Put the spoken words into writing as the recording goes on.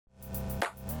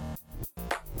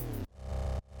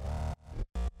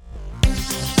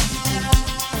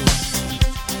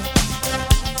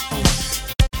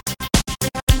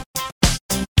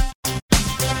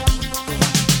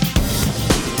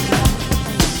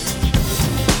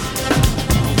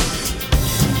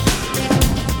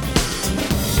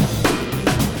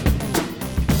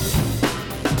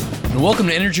Welcome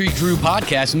to Energy Crew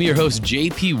Podcast. I'm your host,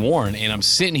 JP Warren, and I'm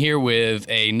sitting here with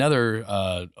another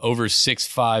over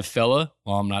 6'5" fella.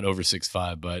 Well, I'm not over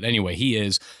 6'5", but anyway, he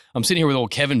is. I'm sitting here with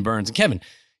old Kevin Burns. And Kevin,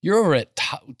 you're over at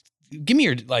give me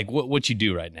your, what you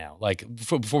do right now,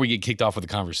 before we get kicked off with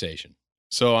the conversation.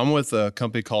 So I'm with a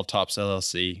company called Tops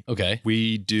LLC. Okay.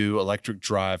 We do electric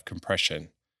drive compression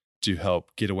to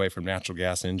help get away from natural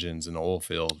gas engines in the oil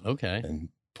field. Okay. And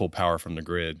pull power from the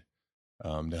grid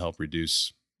to help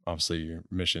reduce, obviously, your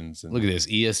emissions. And, look at this,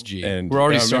 ESG. And we're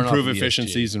already starting improve off with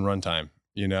efficiencies ESG. and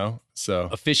runtime, So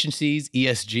Efficiencies,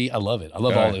 ESG, I love it. I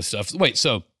love all this stuff. Wait,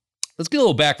 so let's get a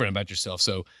little background about yourself.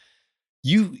 So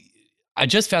I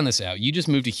just found this out. You just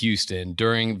moved to Houston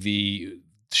during the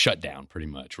shutdown, pretty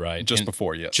much, right? Just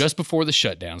before the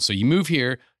shutdown. So you move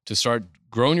here to start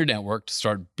growing your network, to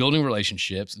start building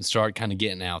relationships, and start kind of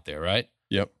getting out there, right?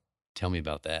 Yep. Tell me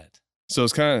about that. So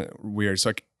it's kind of weird. So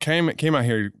I came out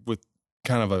here with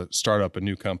kind of a startup, a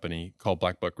new company called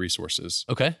Black Buck Resources.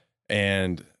 Okay.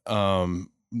 And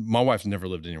my wife never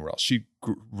lived anywhere else. She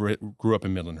grew up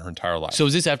in Midland her entire life. So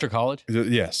is this after college?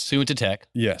 Yes. So you went to tech?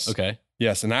 Yes. Okay.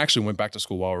 Yes, and I actually went back to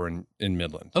school while we were in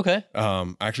Midland. Okay.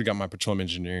 I actually got my petroleum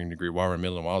engineering degree while we were in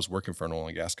Midland while I was working for an oil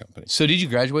and gas company. So did you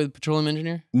graduate with petroleum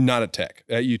engineer? Not at tech,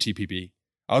 at UTPB.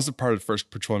 I was a part of the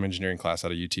first petroleum engineering class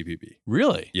out of UTPB.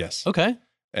 Really? Yes. Okay.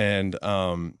 And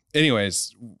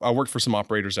anyways, I worked for some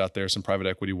operators out there, some private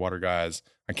equity water guys.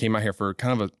 I came out here for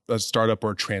kind of a startup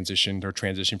or transition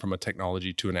from a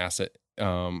technology to an asset,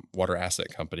 water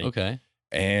asset company. Okay.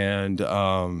 And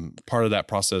part of that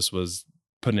process was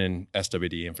putting in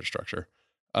SWD infrastructure.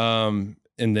 And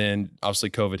then obviously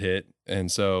COVID hit. And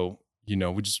so,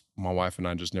 my wife and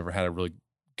I just never had a really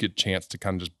good chance to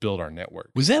kind of just build our network.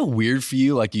 Was that weird for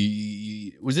you?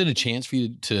 Was it a chance for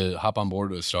you to hop on board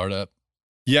with a startup?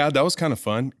 Yeah, that was kind of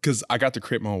fun because I got to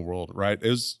create my own world, right?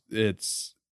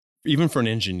 It's even for an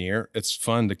engineer, it's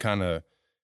fun to kind of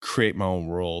create my own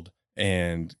world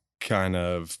and kind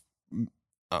of,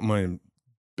 I'm going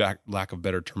to, lack of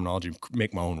better terminology,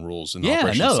 make my own rules. In the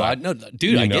operations side.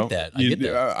 Dude, I get that. I get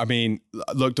that. I mean,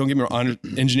 look, don't get me wrong.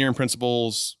 Engineering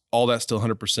principles, all that's still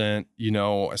 100%.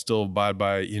 I still abide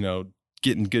by,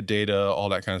 getting good data, all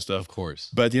that kind of stuff. Of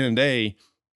course. But at the end of the day,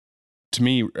 to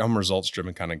me, I'm a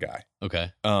results-driven kind of guy.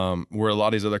 Okay. Where a lot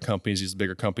of these other companies, these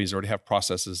bigger companies, already have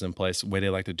processes in place, the way they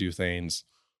like to do things.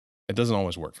 It doesn't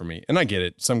always work for me, and I get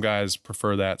it. Some guys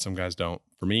prefer that, some guys don't.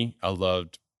 For me, I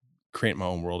loved creating my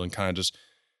own world and kind of just,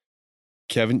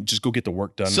 Kevin, just go get the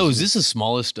work done. So is this the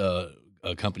smallest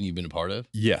company you've been a part of?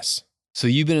 Yes. So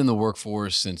you've been in the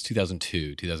workforce since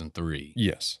 2002, 2003.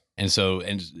 Yes. And so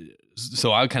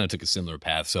I kind of took a similar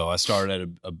path. So I started at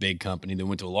a big company, then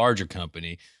went to a larger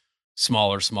company,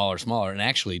 smaller. And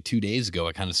actually 2 days ago,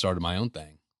 I kind of started my own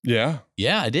thing. Yeah.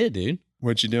 Yeah, I did, dude.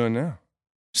 What you doing now?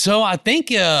 So I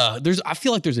think I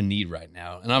feel like there's a need right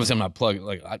now. And obviously I'm not plugging,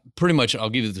 pretty much I'll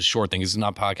give you the short thing. It's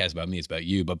not a podcast about me, it's about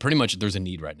you, but pretty much there's a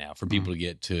need right now for people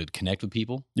to connect with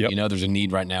people. Yep. There's a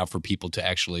need right now for people to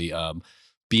actually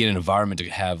be in an environment to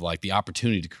have the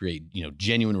opportunity to create,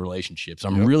 genuine relationships.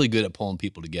 I'm really good at pulling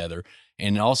people together.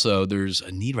 And also there's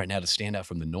a need right now to stand out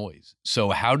from the noise.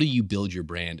 So how do you build your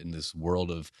brand in this world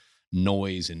of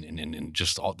noise and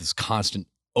just all this constant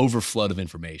overflood of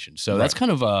information? So that's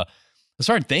kind of I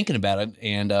started thinking about it,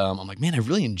 and I'm like, man, I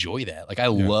really enjoy that. I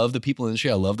love the people in the industry.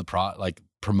 I love the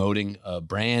promoting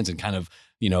brands and kind of,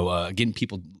 getting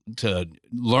people to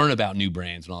learn about new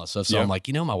brands and all that stuff. So I'm like,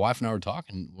 my wife and I were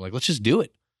talking, let's just do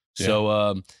it. Yeah.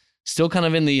 So still kind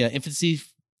of in the infancy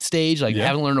stage,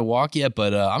 haven't learned to walk yet,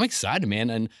 but I'm excited,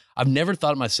 man. And I've never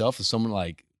thought of myself as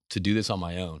someone to do this on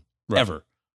my own, ever.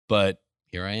 But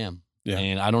here I am. Yeah.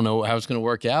 And I don't know how it's going to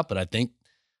work out, but I think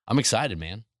I'm excited,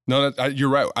 man. No, you're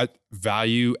right.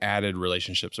 Value-added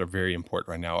relationships are very important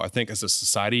right now. I think as a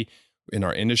society, in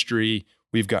our industry,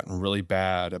 we've gotten really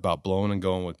bad about blowing and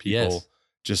going with people,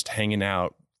 just hanging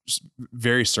out,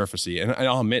 very surfacey. And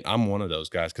I'll admit, I'm one of those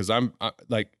guys because I'm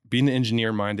being an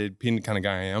engineer-minded, being the kind of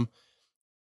guy I am.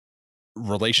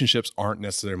 Relationships aren't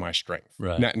necessarily my strength,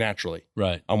 right? Naturally,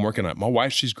 right. I'm working on it. My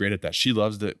wife, she's great at that. She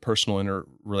loves the personal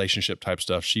interrelationship type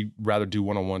stuff. She'd rather do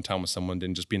one-on-one time with someone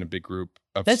than just be in a big group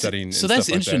of studying. So that's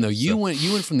interesting, though. You went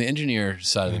from the engineer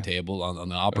side of the table on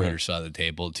the operator side of the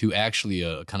table to actually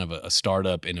a kind of a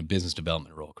startup in a business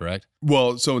development role, correct?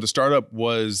 Well, so the startup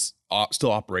was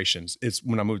still operations. It's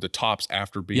when I moved to Tops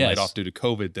after being laid off due to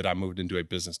COVID that I moved into a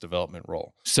business development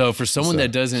role. So for someone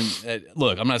that doesn't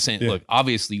look, I'm not saying look.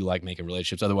 Obviously, you like making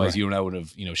relationships. Otherwise, you and I would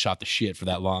have shot the shit for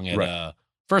that long. At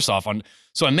first off,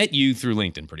 so I met you through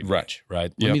LinkedIn, pretty much,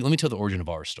 right? Let me tell the origin of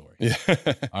our story. Yeah.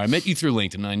 I met you through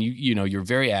LinkedIn, and you're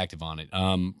very active on it.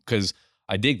 Because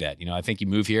I dig that. I think you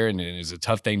move here and it's a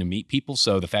tough thing to meet people.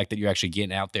 So the fact that you're actually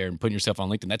getting out there and putting yourself on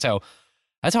LinkedIn, that's how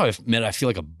I've met, I feel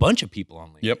like, a bunch of people on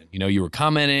LinkedIn. Yep. You were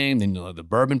commenting, then the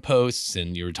bourbon posts,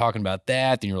 and you were talking about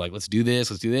that. Then you were like, let's do this.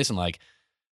 And like,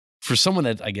 for someone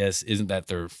that I guess isn't that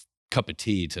their cup of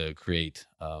tea to create,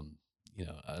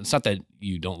 it's not that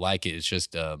you don't like it. It's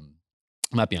just, it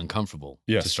might be uncomfortable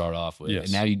to start off with. Yes.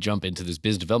 And now you jump into this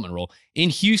business development role in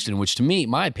Houston, which to me,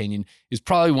 my opinion, is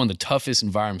probably one of the toughest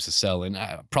environments to sell in.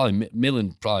 Probably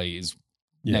Midland probably is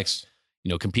next,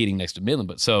 competing next to Midland.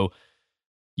 But so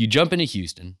you jump into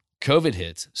Houston, COVID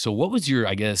hits. So what was your,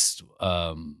 I guess,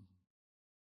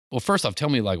 well, first off, tell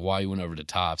me like why you went over to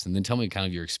Tops, and then tell me kind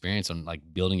of your experience on like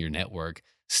building your network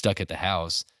stuck at the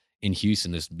house in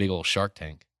Houston, this big old Shark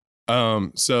Tank.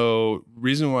 So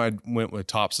reason why I went with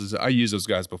Tops is I used those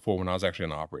guys before when I was actually on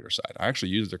the operator side. I actually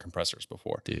used their compressors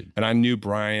before, dude. And I knew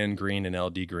Brian Green and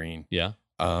LD Green. Yeah.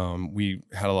 We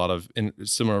had a lot of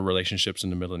similar relationships in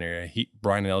the Midland area.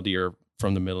 Brian and LD are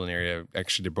from the Midland area.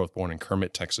 Actually, they're both born in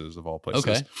Kermit, Texas, of all places.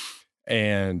 Okay.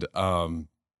 And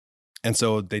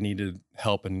so they needed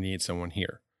help and needed someone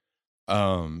here.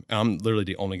 I'm literally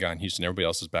the only guy in Houston. Everybody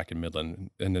else is back in Midland.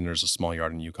 And then there's a small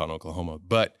yard in Yukon, Oklahoma.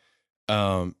 But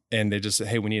and they just said,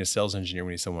 hey, we need a sales engineer.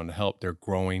 We need someone to help. They're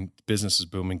growing. Business is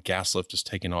booming. Gas lift is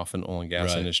taking off in the oil and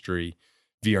gas industry.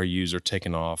 VRUs are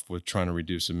taking off with trying to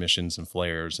reduce emissions and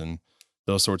flares and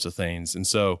those sorts of things. And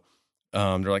so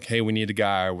they're like, hey, we need a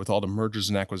guy. With all the mergers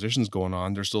and acquisitions going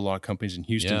on, there's still a lot of companies in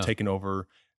Houston taking over,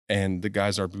 and the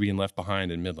guys are being left behind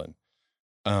in Midland,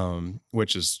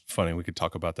 which is funny. We could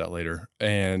talk about that later.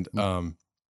 And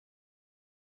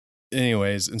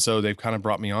anyways, and so they've kind of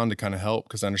brought me on to kind of help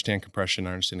because I understand compression.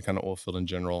 I understand kind of oil field in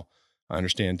general. I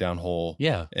understand downhole.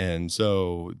 Yeah. And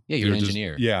so. Yeah, you're an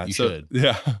engineer. You should.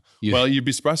 Yeah. Well, you'd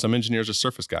be surprised. Some engineers are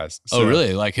surface guys. So, oh,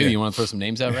 really? Like who? You want to throw some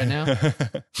names out right now?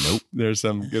 Nope. There's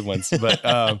some good ones.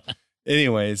 But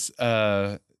anyways,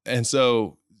 and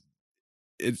so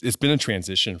it's been a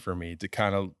transition for me to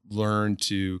kind of learn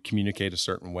to communicate a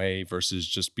certain way versus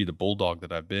just be the bulldog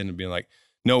that I've been and being like,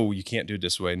 no, you can't do it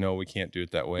this way. No, we can't do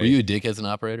it that way. Were you a dick as an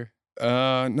operator?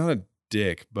 Not a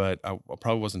dick, but I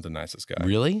probably wasn't the nicest guy.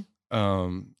 Really? I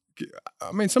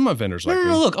mean, some of my vendors like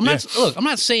me. Look, I'm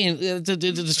not saying to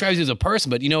describe you as a person,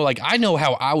 but like I know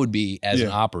how I would be as an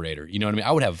operator. You know what I mean?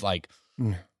 I would have like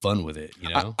fun with it.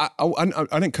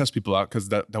 I didn't cuss people out because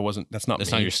that's not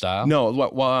that's me. Not your style. No,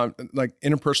 while like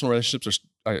interpersonal relationships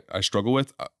I struggle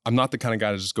with. I'm not the kind of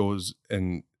guy that just goes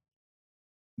and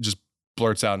just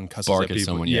blurts out and cusses bark at people.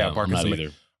 Someone, bark at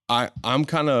somebody. Either. I'm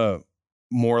kind of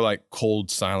more like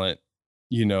cold, silent.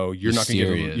 You're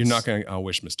mysterious. not gonna. I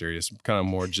wish mysterious. Kind of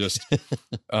more just,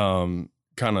 kind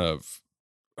of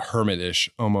hermit-ish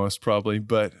almost probably.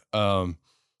 But I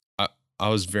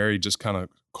was very just kind of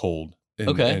cold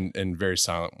and very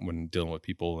silent when dealing with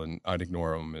people, and I'd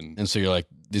ignore them. And so you're like,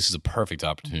 this is a perfect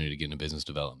opportunity to get into business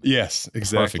development. Yes,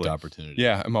 exactly. Perfect opportunity.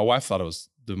 Yeah, and my wife thought it was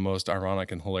the most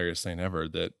ironic and hilarious thing ever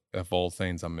that of all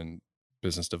things I'm in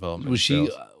business development. Was she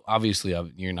obviously?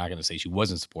 You're not going to say she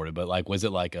wasn't supportive, but like, was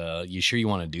it like, you sure you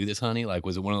want to do this, honey? Like,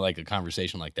 was it one of like a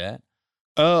conversation like that?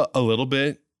 A little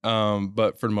bit,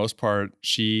 but for the most part,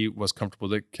 she was comfortable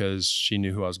with it because she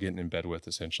knew who I was getting in bed with,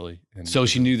 essentially. And so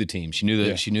she knew the team. She knew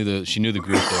the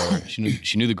group there. She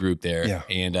knew the group there. Yeah.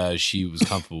 And she was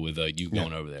comfortable with you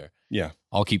going over there. Yeah.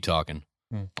 I'll keep talking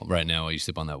right now while you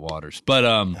sip on that waters.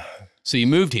 But so you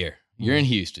moved here. You're in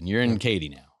Houston. You're in Katy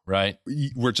now. Right?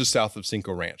 We're just south of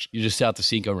Cinco Ranch. You're just south of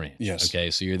Cinco Ranch. Yes.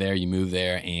 Okay. So you're there, you move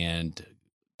there, and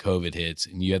COVID hits,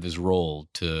 and you have this role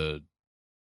to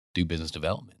do business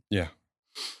development. Yeah.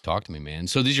 Talk to me, man.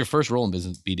 So this is your first role in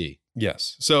business BD.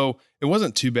 Yes. So it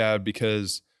wasn't too bad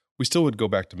because we still would go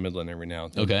back to Midland every now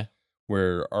and then. Okay.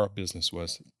 Where our business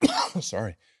was.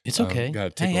 Sorry. It's okay.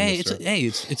 It's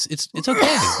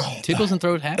okay. Tickles and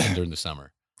throat happen during the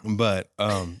summer. But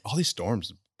all these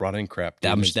storms brought in crap.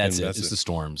 That's it. It's the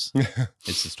storms.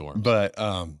 It's the storms. But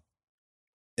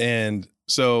and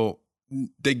so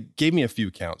they gave me a few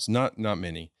accounts, not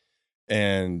many,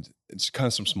 and it's kind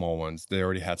of some small ones. They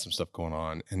already had some stuff going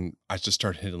on, and I just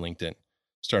started hitting LinkedIn,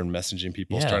 started messaging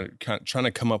people, started trying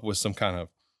to come up with some kind of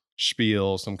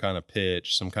spiel, some kind of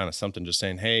pitch, some kind of something, just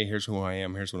saying, hey, here's who I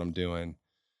am, here's what I'm doing.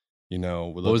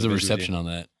 What was the reception on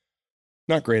that?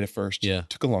 Not great at first. Yeah,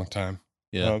 took a long time.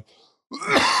 Yeah.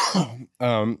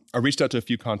 I reached out to a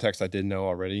few contacts I did know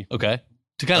already. Okay.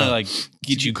 To kind of like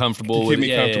get you comfortable. To keep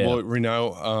me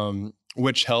comfortable,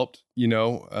 which helped,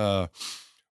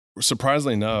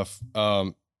 surprisingly enough,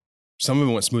 some of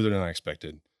it went smoother than I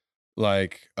expected.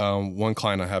 Like one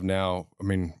client I have now, I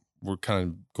mean, we're kind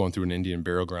of going through an Indian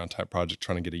burial ground type project,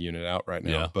 trying to get a unit out right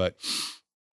now. Yeah. But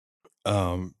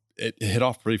It hit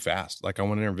off pretty fast. Like I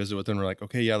went in there and visited with them. We're like,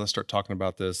 okay, yeah, let's start talking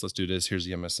about this. Let's do this. Here's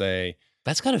the MSA.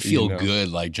 That's got to feel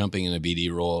good, like jumping in a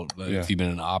BD role. Yeah. If you've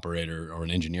been an operator or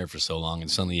an engineer for so long and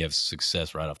suddenly you have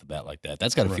success right off the bat like that,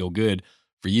 that's got to feel good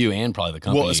for you and probably the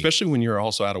company. Well, especially when you're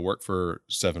also out of work for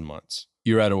 7 months.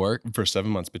 You're out of work? For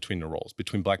 7 months between the roles,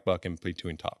 between Black Buck and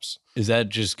between Tops. Is that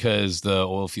just because the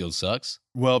oil field sucks?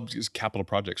 Well, it's capital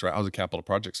projects, right? I was a capital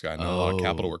projects guy. Not a lot of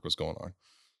capital work was going on.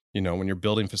 You know, when you're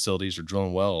building facilities or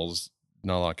drilling wells,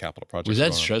 not a lot of capital projects. Was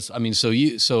that stress? I mean,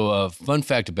 so fun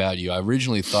fact about you, I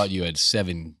originally thought you had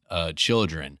 7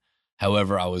 children.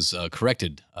 However, I was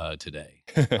corrected today.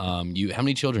 How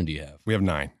many children do you have? We have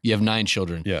 9. You have 9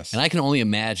 children. Yes. And I can only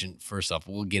imagine, first off,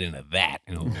 we'll get into that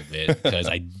in a little bit because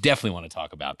I definitely want to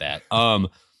talk about that.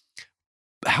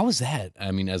 How was that?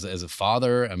 I mean, as a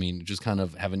father, I mean, just kind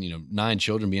of having, 9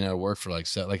 children, being out of work for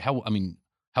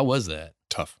how was that?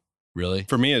 Tough. Really?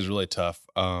 For me, it was really tough.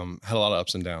 Had a lot of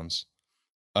ups and downs.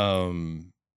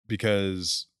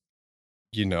 Because,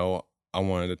 I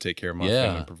wanted to take care of my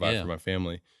family and provide for my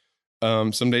family.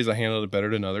 Some days I handled it better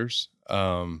than others.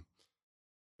 Other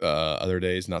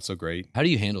days, not so great. How do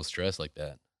you handle stress like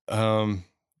that? And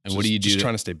what do you do? Just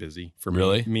trying to stay busy. For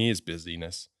Really? Me is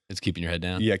busyness. It's keeping your head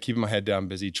down? Yeah, keeping my head down,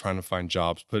 busy, trying to find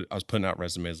jobs. I was putting out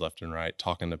resumes left and right,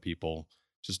 talking to people,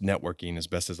 just networking as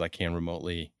best as I can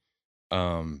remotely.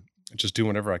 Just doing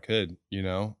whatever I could,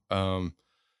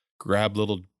 grab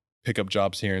little pickup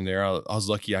jobs here and there. I was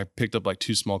lucky. I picked up like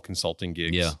 2 small consulting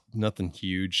gigs. Yeah. Nothing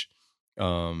huge.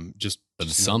 But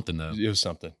it's something though. It was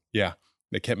something. Yeah.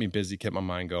 It kept me busy, kept my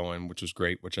mind going, which was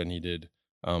great, which I needed.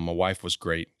 My wife was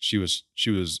great. She was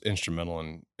instrumental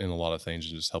in a lot of things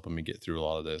and just helping me get through a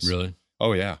lot of this. Really?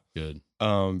 Oh yeah. Good.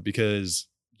 Because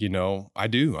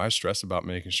I stress about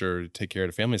making sure to take care of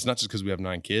the family. It's not just because we have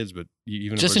 9 kids, but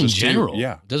even just in general. 2,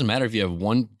 yeah. It doesn't matter if you have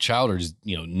 1 child or just,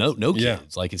 no kids. Yeah.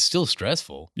 Like it's still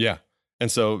stressful. Yeah.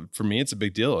 And so for me, it's a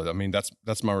big deal. I mean,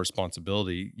 that's my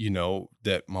responsibility,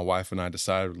 that my wife and I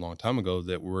decided a long time ago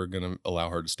that we're going to allow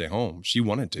her to stay home. She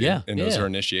wanted to. Yeah. And it was her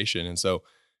initiation. And so,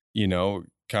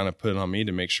 kind of put it on me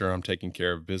to make sure I'm taking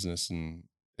care of business and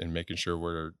making sure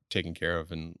we're taken care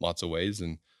of in lots of ways.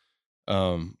 And,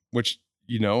 which,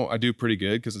 I do pretty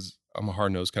good because I'm a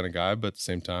hard-nosed kind of guy, but at the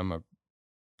same time, I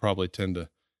probably tend to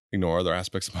ignore other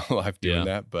aspects of my life doing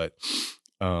that. But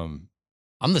I'm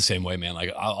the same way, man.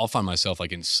 Like I'll find myself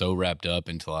like getting so wrapped up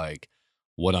into like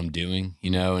what I'm doing,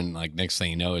 and like next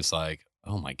thing you know, it's like,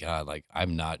 oh my God, like I've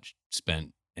not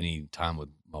spent any time with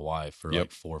my wife for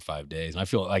like 4 or 5 days. And I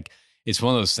feel like it's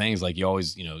one of those things like you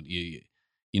always,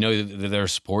 that they're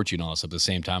support you and all this stuff. At the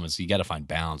same time, you got to find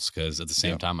balance because at the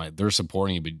same time, they're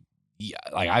supporting you, but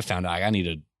like I found out I need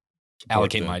to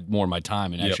allocate more of my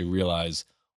time and actually realize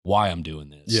why I'm doing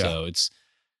this. Yeah. So it's,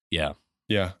 Yeah.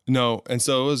 No. And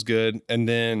so it was good. And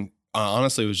then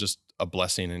honestly, it was just a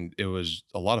blessing. And it was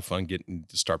a lot of fun getting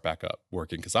to start back up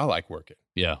working because I like working.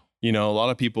 Yeah. A lot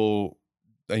of people,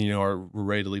 were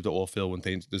ready to leave the oil field when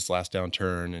this last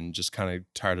downturn and just kind of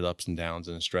tired of the ups and downs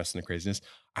and the stress and the craziness.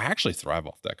 I actually thrive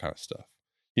off that kind of stuff.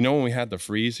 When we had the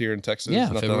freeze here in Texas,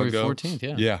 February 14th.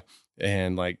 Yeah. Yeah.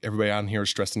 And like everybody out in here was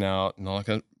stressing out and all that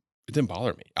it didn't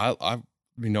bother me.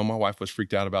 My wife was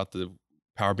freaked out about the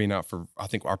power being out I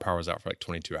think our power was out for like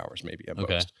 22 hours maybe at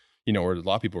most. Where a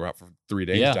lot of people were out for 3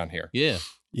 days down here. Yeah.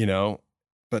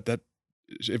 But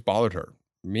it bothered her.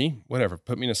 Me, whatever.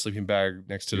 Put me in a sleeping bag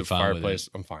next to the fireplace.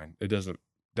 I'm fine.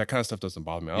 That kind of stuff doesn't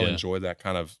bother me. I'll enjoy that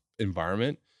kind of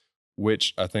environment,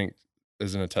 which I think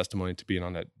isn't a testimony to being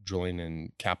on that drilling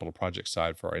and capital project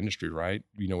side for our industry, right?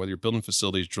 Whether you're building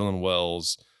facilities, drilling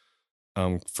wells,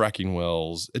 fracking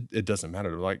wells, it doesn't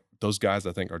matter. Like those guys,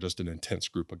 I think, are just an intense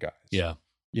group of guys. Yeah.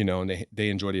 And they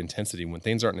enjoy the intensity. When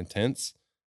things aren't intense,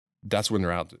 that's when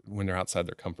they're outside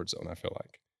their comfort zone, I feel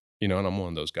like. And I'm one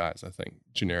of those guys, I think,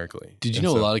 generically. Did you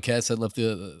know a lot of cats that left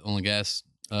the oil and gas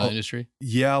industry?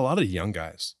 Yeah, a lot of young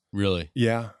guys. Really?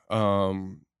 Yeah.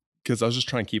 Because I was just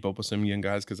trying to keep up with some young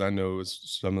guys because I know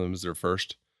some of them is their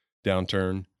first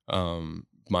downturn.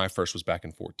 My first was back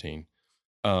in 2014.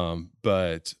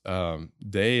 But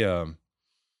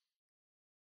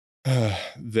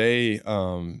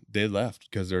they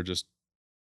left because they're just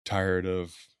tired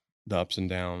of the ups and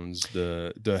downs,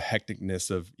 the hecticness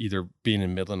of either being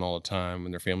in Midland all the time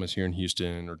when their family's here in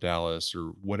Houston or Dallas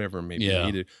or whatever it may be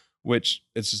needed, which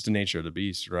it's just the nature of the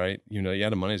beast, right?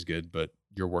 The money's good, but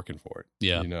you're working for it.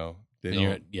 Yeah. You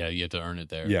have to earn it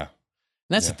there. Yeah.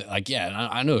 And that's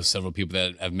I know several people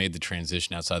that have made the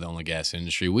transition outside the oil and gas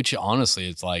industry, which honestly,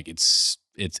 it's like, it's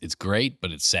great,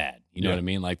 but it's sad. You know what I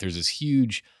mean? Like there's this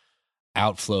huge,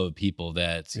 outflow of people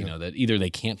that, you know, that either they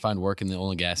can't find work in the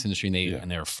oil and gas industry and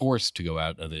they're forced to go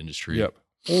out of the industry,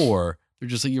 or they're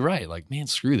just like, you're right. Like, man,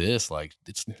 screw this. Like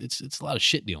it's a lot of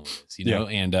shit dealing with this, you know?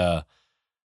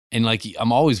 And like,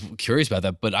 I'm always curious about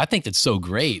that, but I think that's so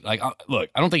great. Like, look,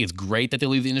 I don't think it's great that they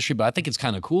leave the industry, but I think it's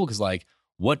kind of cool. Cause like,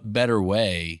 what better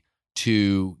way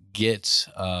to get,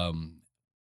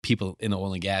 people in the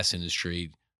oil and gas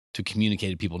industry to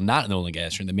communicate to people not in the oil and gas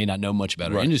industry that may not know much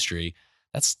about our industry.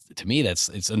 That's, to me,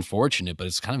 it's unfortunate, but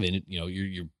it's kind of, you know,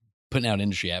 you're putting out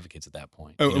industry advocates at that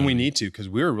point. Oh, and we need to, because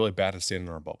we were really bad at staying in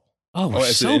our bubble. Oh, we're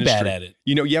so bad at it.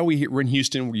 You know, we're in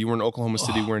Houston, you were in Oklahoma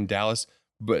City, we're in Dallas,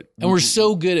 and we're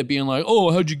so good at being like,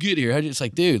 oh, how'd you get here? It's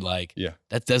like, dude, like,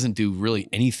 that doesn't do really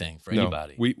anything for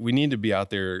anybody. We need to be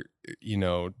out there, you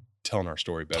know, telling our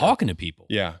story better. Talking to people.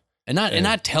 Yeah. And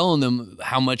not telling them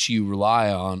how much you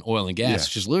rely on oil and gas,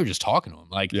 just literally just talking to them.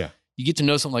 Like, you get to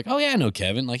know something like, oh yeah, I know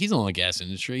Kevin. Like, he's in the oil and gas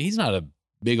industry. He's not a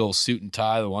big old suit and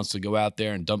tie that wants to go out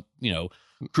there and dump, you know,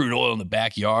 crude oil in the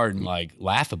backyard and like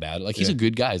laugh about it. Like, he's a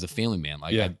good guy. He's a family man.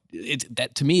 Like,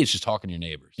 that to me, it's just talking to your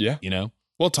neighbors. Yeah. You know?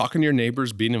 Well, talking to your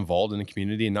neighbors, being involved in the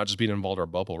community, and not just being involved in our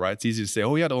bubble, right? It's easy to say,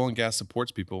 oh yeah, the oil and gas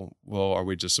supports people. Well, are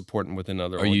we just supporting within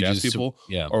other oil and gas people?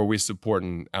 Or are we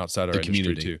supporting outside our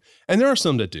industry too? And there are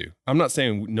some that do. I'm not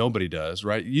saying nobody does,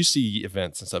 right? You see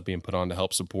events and stuff being put on to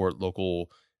help support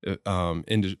local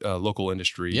local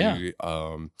industry,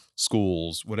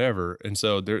 schools, whatever. And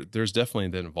so there's definitely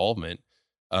that involvement.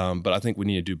 But I think we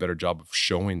need to do a better job of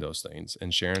showing those things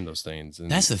and sharing those things. And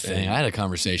that's the thing. I had a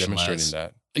conversation demonstrating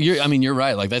that. You're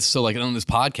right. Like, that's so, like, on this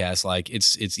podcast, like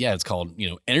it's called, you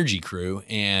know, Energy Crew.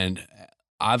 And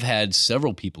I've had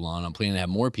several people on. I'm planning to have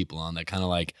more people on that kind of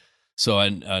like, so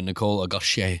Nicole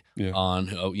Gaucher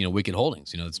on, you know, Wicked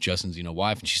Holdings, you know, it's Justin's, you know,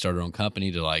 wife, and she started her own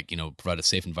company to, like, you know, provide a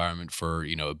safe environment for,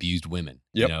 you know, abused women.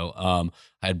 You know,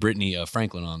 I had Brittany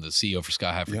Franklin on, the CEO for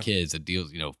Sky High for Kids, that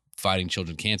deals, you know, fighting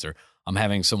children's cancer. I'm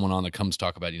having someone on that comes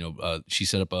talk about, you know, she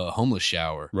set up a homeless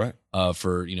shower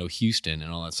for, you know, Houston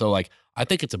and all that. So, like, I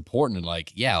think it's important to,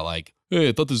 like, like, hey,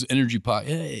 I thought this was energy pot.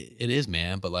 Yeah, it is,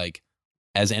 man. But, like,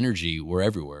 as energy, we're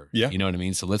everywhere. Yeah. You know what I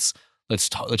mean? So let's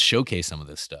showcase some of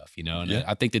this stuff, you know? And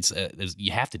I think it's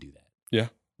you have to do that. Yeah.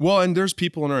 Well, and there's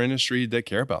people in our industry that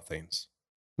care about things,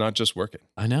 not just working.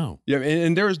 I know. Yeah.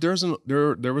 And there was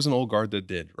an old guard that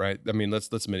did, right? I mean, let's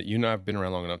admit it. You and I have been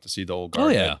around long enough to see the old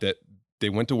guard that they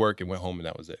went to work and went home and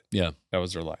that was it. Yeah. That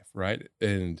was their life. Right.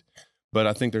 But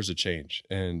I think there's a change.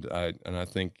 And I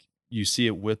think you see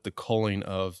it with the culling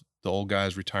of the old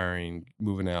guys retiring,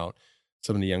 moving out,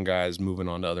 some of the young guys moving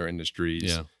on to other industries.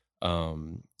 Yeah.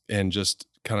 And just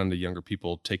kind of the younger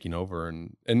people taking over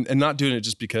and not doing it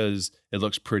just because it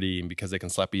looks pretty and because they can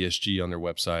slap ESG on their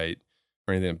website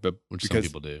or anything, but which because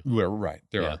some people do. Right.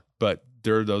 There are. But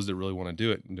there are those that really want to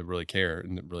do it and that really care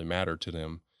and that really matter to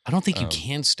them. I don't think you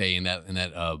can stay in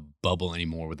that bubble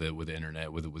anymore with the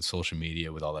internet, with social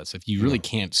media, with all that stuff. You really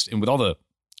can't, and with all the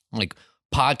like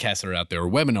podcasts that are out there or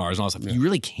webinars and all that stuff, you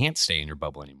really can't stay in your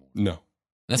bubble anymore. No.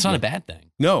 That's not a bad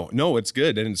thing. No, it's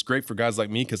good. And it's great for guys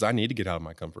like me because I need to get out of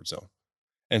my comfort zone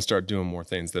and start doing more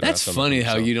things. That's funny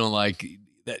how you don't like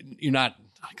that. You're not,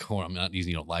 I'm not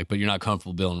using you don't like, but you're not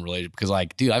comfortable building relationship because,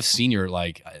 like, dude, I've seen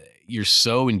you're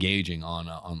so engaging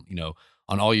on, you know,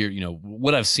 on all your, you know,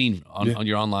 what I've seen on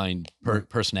your online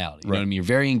personality. You know what I mean? You're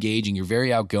very engaging. You're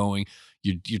very outgoing.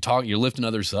 You're talking, you're lifting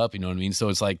others up. You know what I mean? So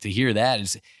it's like to hear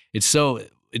that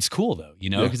it's cool though, you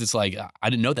know, because it's like, I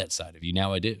didn't know that side of you.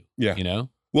 Now I do. Yeah. You know?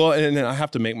 Well, and then I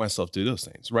have to make myself do those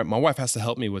things, right? My wife has to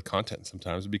help me with content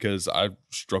sometimes because I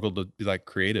struggle to be like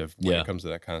creative when it comes to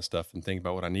that kind of stuff and think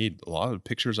about what I need. A lot of the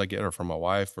pictures I get are from my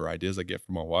wife or ideas I get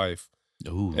from my wife.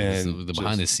 Oh, and the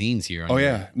behind the scenes here. Oh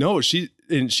yeah. No, she's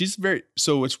very,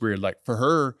 so it's weird. Like for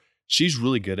her, she's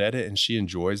really good at it and she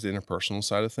enjoys the interpersonal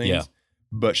side of things. Yeah.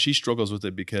 But she struggles with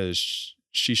it because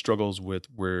she struggles with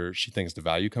where she thinks the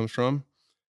value comes from,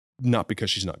 not because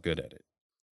she's not good at it.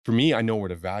 For me, I know where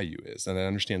the value is and I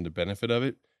understand the benefit of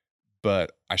it,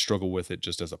 but I struggle with it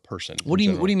just as a person. What do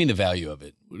you mean the value of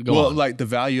it? Go on. Like the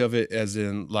value of it as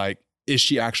in like, is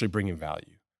she actually bringing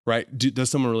value, right? Does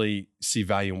someone really see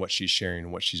value in what she's sharing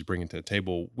and what she's bringing to the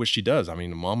table, which she does. I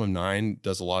mean, a mom of 9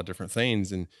 does a lot of different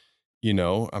things. And, you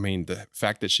know, I mean, the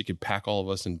fact that she could pack all of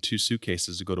us in 2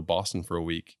 suitcases to go to Boston for a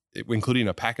week, including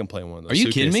a pack and play one of those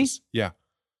suitcases. Are you kidding me? Yeah.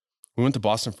 We went to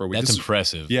Boston for a week. That's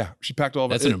impressive. Yeah. She packed all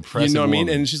of us. That's an impressive You know what I mean?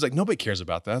 woman. And she's like, nobody cares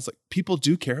about that. It's like, people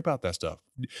do care about that stuff.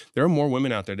 There are more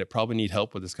women out there that probably need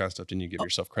help with this kind of stuff than you give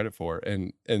yourself credit for.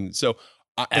 And so,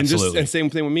 and same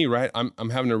thing with me, right? I'm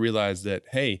having to realize that,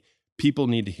 hey, people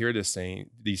need to hear these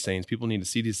sayings. People need to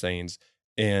see these sayings.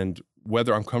 And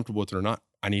whether I'm comfortable with it or not,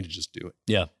 I need to just do it.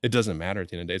 Yeah. It doesn't matter at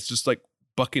the end of the day. It's just like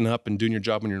bucking up and doing your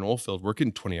job when you're in an oil field,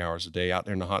 working 20 hours a day out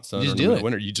there in the hot sun or in the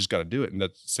winter. You just got to do it. And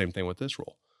that's the same thing with this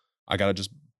role. I got to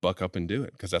just buck up and do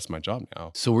it because that's my job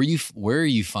now. So where are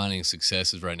you finding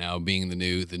successes right now, being the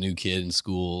new kid in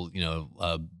school,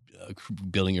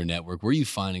 building your network? Where are you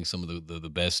finding some of the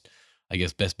best, I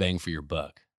guess, best bang for your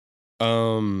buck?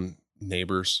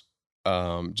 Neighbors.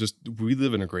 We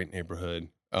live in a great neighborhood.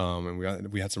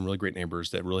 And we had some really great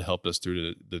neighbors that really helped us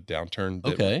through the downturn.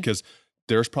 Because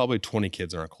there's probably 20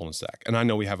 kids in our cul-de-sac. And I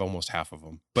know we have almost half of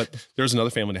them. But there's another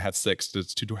family that had 6.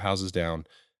 That's 2 houses down.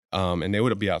 And they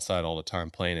would be outside all the time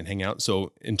playing and hanging out.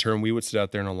 So in turn, we would sit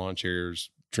out there in our lawn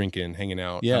chairs, drinking, hanging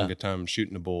out, having a good time,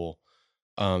 shooting a bull.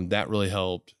 That really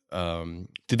helped.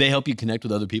 Did they help you connect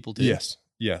with other people too?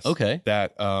 Yes. Okay.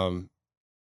 That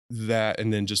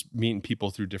and then just meeting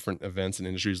people through different events and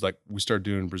industries. Like we started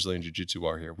doing Brazilian Jiu-Jitsu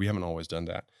while here. We haven't always done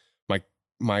that.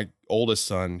 My oldest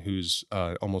son, who's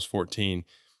almost 14,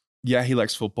 he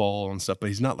likes football and stuff, but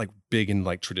he's not like big in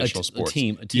like traditional sports. A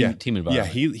team environment. Yeah,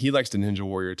 he likes the Ninja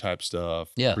Warrior type stuff.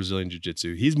 Yeah, Brazilian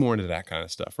Jiu-Jitsu. He's more into that kind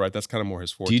of stuff, right? That's kind of more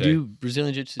his forte. Do you do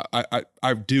Brazilian Jiu-Jitsu?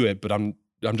 I do it, but I'm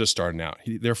just starting out.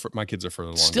 My kids are further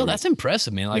along. Still, that's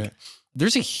impressive, man. Like,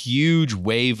 there's a huge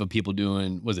wave of people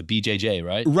doing, was it BJJ,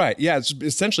 right? Right. Yeah. It's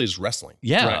essentially it's wrestling.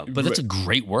 Yeah. Right. But that's a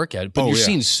great workout. But you're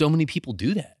seeing so many people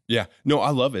do that. Yeah. No, I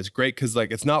love it. It's great because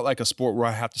like it's not like a sport where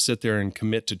I have to sit there and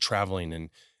commit to traveling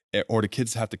or the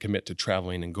kids have to commit to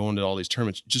traveling and going to all these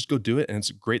tournaments. Just go do it. And it's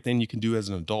a great thing you can do as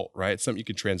an adult, right? It's something you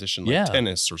can transition like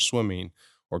tennis or swimming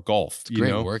or golf. It's a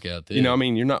great workout. Too. I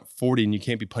mean, you're not 40 and you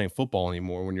can't be playing football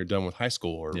anymore when you're done with high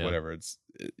school or whatever.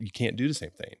 You can't do the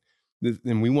same thing.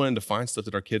 And we wanted to find stuff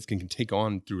that our kids can take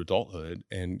on through adulthood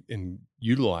and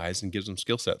utilize and gives them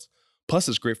skill sets. Plus,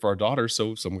 it's great for our daughters.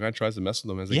 So some guy tries to mess with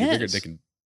them as they get bigger, they can.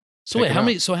 So wait, how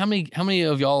many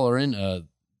of y'all are in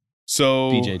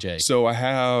BJJ? So I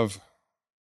have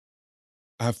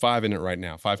 5 in it right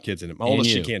now. 5 kids in it. My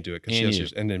oldest, she can't do it because she has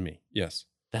yours, and then me. Yes,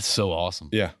 that's so awesome.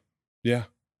 Yeah.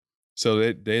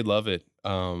 So they love it.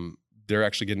 They're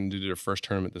actually getting to do their first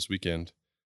tournament this weekend.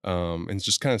 And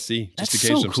just kind of see, just to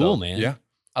gauge themselves. Cool, man. Yeah.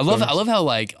 I love how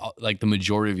like the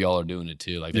majority of y'all are doing it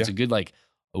too. Like it's a good like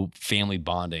family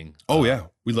bonding. Oh yeah.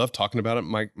 We love talking about it.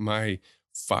 My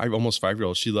almost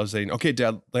 5-year-old, she loves saying, okay,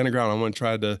 Dad, land on the ground. I'm going to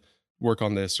try to work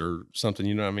on this or something.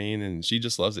 You know what I mean? And she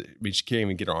just loves it. I mean, she can't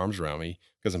even get her arms around me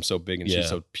because I'm so big and she's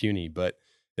so puny, but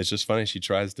it's just funny. She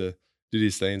tries to do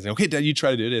these things. And, okay, Dad, you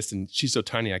try to do this. And she's so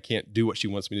tiny, I can't do what she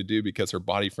wants me to do because her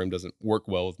body frame doesn't work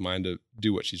well with mine to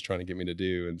do what she's trying to get me to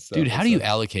do. And so, dude, how do you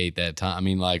allocate that time? I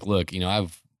mean, like, look, I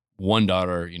have one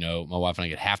daughter, my wife and I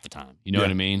get half the time, you know what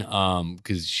I mean?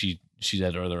 Cause she's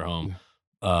at her other home.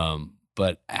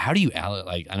 But how do you allocate,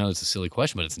 like, I know it's a silly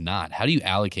question, but it's not. How do you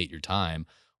allocate your time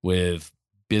with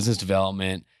business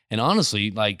development and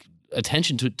honestly, like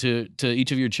attention to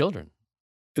each of your children?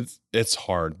 It's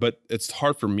hard, but it's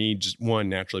hard for me just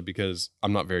naturally because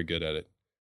I'm not very good at it.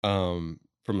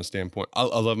 From a standpoint, I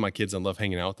love my kids. I love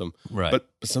hanging out with them. Right. But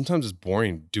sometimes it's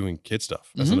boring doing kid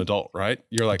stuff as an adult, right?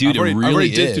 You're like, dude, I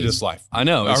already did through this life. I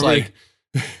know. It's like,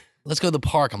 let's go to the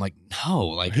park. I'm like, no,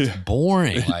 like it's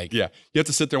boring. Like, you have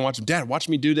to sit there and watch them. Dad, watch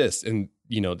me do this. And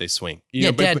they swing.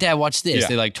 Dad, watch this.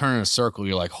 They like turn in a circle.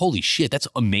 You're like, holy shit, that's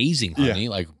amazing, honey.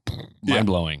 Like mind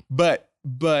blowing. But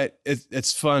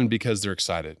it's fun because they're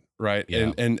excited, right?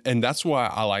 Yeah. And that's why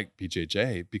I like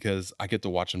BJJ because I get to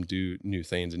watch them do new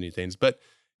things. But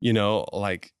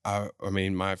like I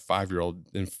mean, my 5-year-old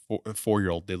and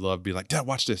 4-year-old, they love be like, Dad,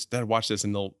 watch this,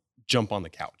 and they'll jump on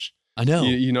the couch. I know.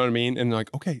 You know what I mean? And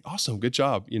like, okay, awesome, good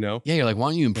job. Yeah, you're like,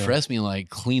 why don't you impress me and like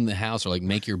clean the house or like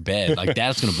make your bed? Like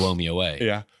that's gonna blow me away.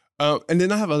 Yeah. And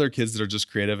then I have other kids that are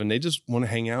just creative and they just want to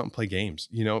hang out and play games,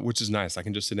 which is nice. I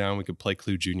can just sit down, we could play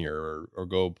Clue Junior or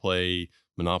go play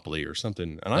Monopoly or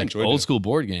something. And I enjoy old school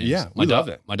board games. Yeah, we love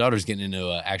it. My daughter's getting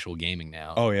into actual gaming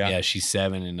now. Oh yeah. Yeah, she's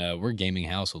 7 and we're a gaming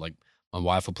household. Like my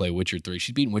wife will play Witcher 3.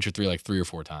 She's beaten Witcher 3 like 3 or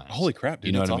 4 times. Holy crap, dude.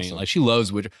 You know what I mean? Like she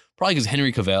loves Witcher. Probably because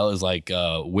Henry Cavill is like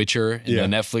Witcher in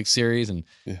the Netflix series. And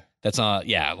that's not,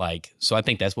 so I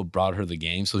think that's what brought her the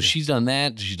game. So she's done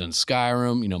that. She's done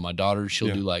Skyrim. My daughter,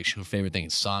 she'll do like, her favorite thing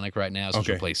is Sonic right now. So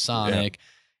she'll play Sonic.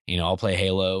 Yeah. I'll play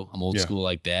Halo. I'm old school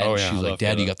like that. Oh, and yeah, she's like, Dad,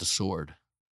 Halo. you got the sword.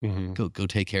 Mm-hmm. Go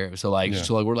take care of it. So like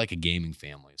we're like a gaming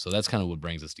family. So that's kind of what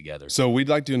brings us together. So we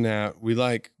like doing that. We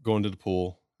like going to the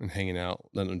pool and hanging out,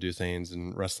 letting them do things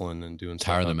and wrestling and doing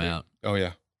stuff. Tire them out. Oh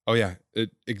yeah.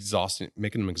 Exhausting.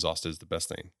 Making them exhausted is the best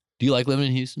thing. Do you like living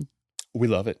in Houston? We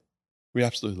love it. We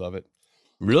absolutely love it.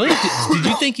 Really? Did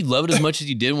you think you love it as much as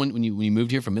you did when you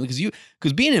moved here from Midland?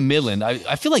 Because being in Midland,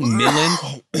 I feel like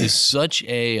Midland is such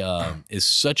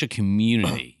a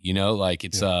community. You know, like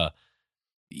it's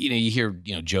you hear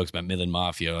jokes about Midland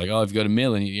Mafia, like, oh, if you go to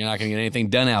Midland, you're not going to get anything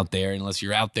done out there unless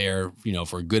you're out there,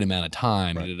 for a good amount of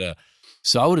time. Right.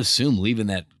 So I would assume leaving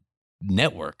that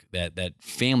network, that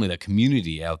family, that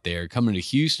community out there, coming to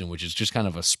Houston, which is just kind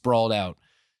of a sprawled out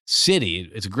city.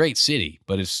 It's a great city,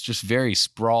 but it's just very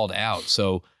sprawled out.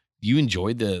 So you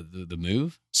enjoyed the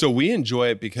move? So we enjoy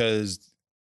it because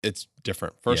it's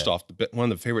different. First off,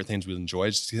 one of the favorite things we enjoy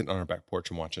is sitting on our back porch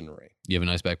and watching the rain. You have a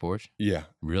nice back porch? Yeah.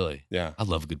 Really? Yeah. I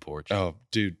love a good porch. Oh,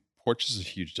 dude, porch is a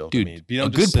huge deal to me. A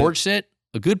good porch sit.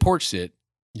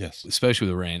 Yes. Especially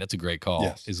with the rain. That's a great call.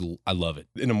 Yes. I love it.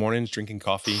 In the mornings, drinking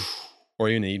coffee, or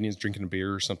even in the evenings, drinking a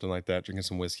beer or something like that, drinking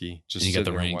some whiskey. Just and you got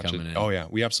the rain watch coming in. Oh, yeah.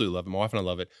 We absolutely love it. My wife and I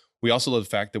love it. We also love the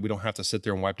fact that we don't have to sit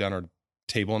there and wipe down our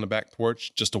table on the back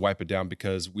porch just to wipe it down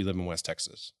because we live in West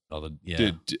Texas.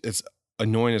 Dude, it's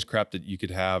annoying as crap that you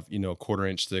could have, a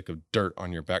quarter-inch thick of dirt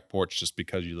on your back porch just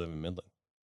because you live in Midland.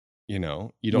 You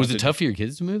don't. Was it tough for your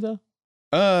kids to move though?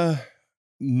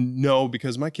 No,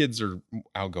 because my kids are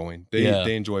outgoing.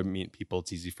 They enjoy meeting people.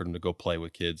 It's easy for them to go play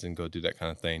with kids and go do that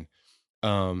kind of thing.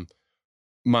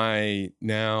 My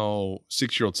now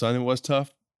 6-year-old son, it was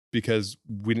tough because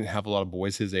we didn't have a lot of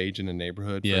boys his age in the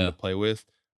neighborhood for him to play with.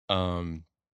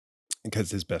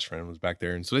 Because his best friend was back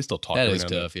there, and so they still talk. That is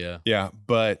tough, yeah.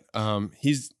 But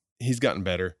he's gotten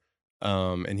better,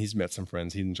 and he's met some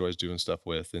friends he enjoys doing stuff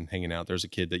with and hanging out. There's a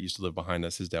kid that used to live behind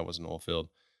us. His dad was in oil field,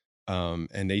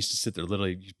 and they used to sit there.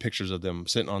 Literally, pictures of them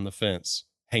sitting on the fence,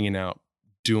 hanging out,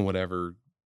 doing whatever,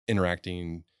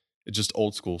 interacting. Just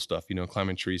old school stuff,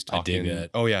 climbing trees, talking. I dig that.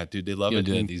 Oh yeah, dude, they love it.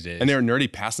 Do that these days. And they're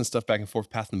nerdy, passing stuff back and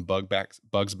forth, passing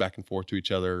bugs back and forth to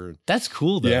each other. That's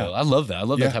cool though. Yeah. I love that. I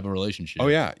love that type of relationship. Oh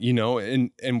yeah,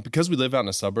 and because we live out in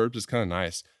the suburbs, it's kind of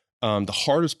nice. The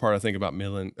hardest part I think about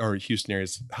Midland or Houston area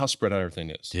is how spread out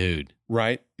everything is, dude.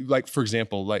 Right? Like for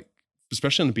example,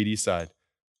 especially on the BD side,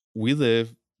 we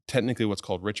live technically what's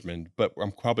called Richmond, but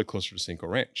I'm probably closer to Cinco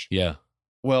Ranch. Yeah.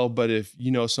 Well, but if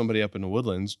somebody up in the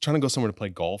Woodlands trying to go somewhere to play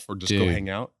golf or just go hang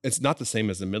out, it's not the same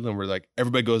as the Midland where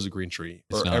everybody goes to Green Tree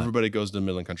or everybody goes to the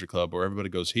Midland Country Club or everybody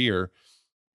goes here.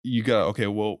 You got, okay,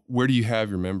 well, where do you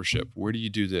have your membership? Where do you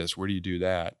do this? Where do you do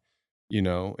that?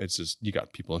 It's just, you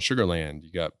got people in Sugar Land,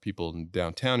 you got people in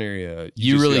downtown area.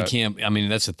 You really can't. I mean,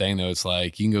 that's the thing though. It's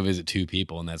like you can go visit 2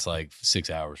 people and that's like 6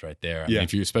 hours right there. I mean,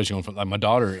 if you're especially going from like my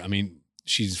daughter, I mean,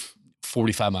 she's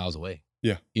 45 miles away.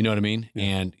 Yeah. You know what I mean? Yeah.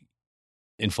 And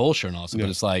in Fulshire and all that, but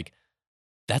it's like,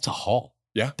 that's a haul.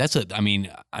 Yeah.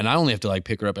 And I only have to like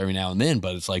pick her up every now and then,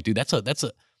 but it's like, dude, that's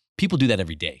a, people do that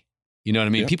every day. You know what I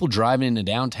mean? Yeah. People driving into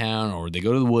downtown or they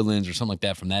go to the Woodlands or something like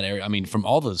that from that area. I mean, from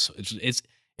all those, it's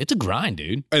a grind,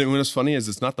 dude. And what's funny is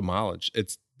it's not the mileage,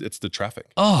 it's the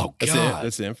traffic. Oh God.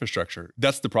 It's the infrastructure.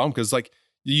 That's the problem. Cause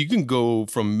you can go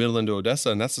from Midland to Odessa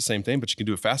and that's the same thing, but you can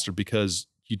do it faster because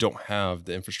you don't have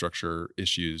the infrastructure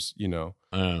issues,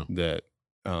 that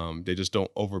they just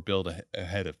don't overbuild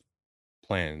ahead of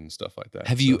plan and stuff like that.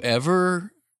 Have you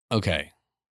ever? Okay,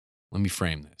 let me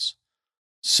frame this.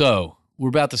 So we're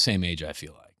about the same age, I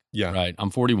feel like. Yeah. Right. I'm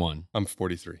 41. I'm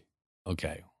 43.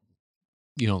 Okay.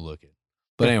 You don't look it.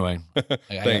 But anyway,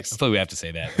 thanks. I feel like we have to say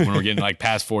that when we're getting like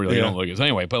past 40. You don't look it. So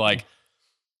anyway, but like,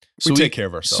 we take care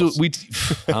of ourselves. So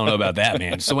I don't know about that,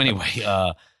 man. So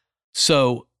anyway,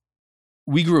 so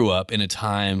we grew up in a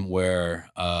time where.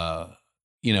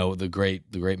 The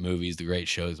great movies, the great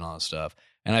shows and all that stuff.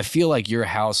 And I feel like your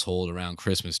household around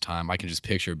Christmas time, I can just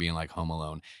picture it being like Home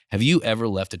Alone. Have you ever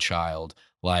left a child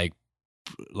like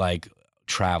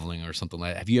traveling or something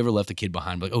like that? Have you ever left a kid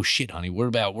behind? Like, oh shit, honey,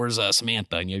 where's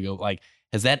Samantha? And you go like,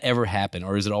 has that ever happened?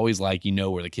 Or is it always like,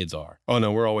 where the kids are? Oh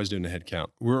no, we're always doing a head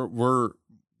count. We're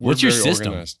what's your system?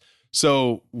 Organized.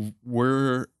 So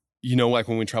we're, like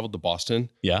when we traveled to Boston,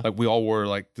 like we all wore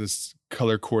like this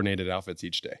color coordinated outfits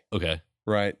each day. Okay.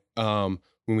 Right.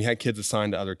 When we had kids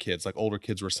assigned to other kids, like older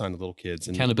kids were assigned to little kids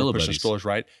and accountability pushing strollers,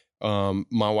 right?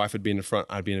 My wife would be in the front,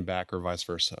 I'd be in the back or vice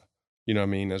versa. You know what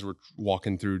I mean? As we're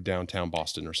walking through downtown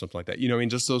Boston or something like that,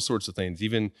 just those sorts of things.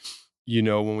 Even,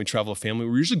 when we travel a family,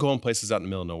 we're usually going places out in the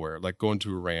middle of nowhere, like going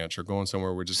to a ranch or going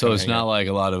somewhere we're just. So it's not like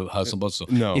a lot of hustle and bustle.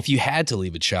 No. If you had to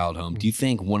leave a child home, do you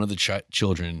think one of the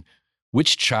children,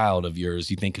 which child of yours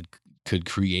do you think could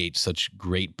create such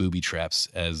great booby traps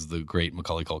as the great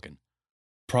Macaulay Culkin?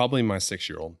 Probably my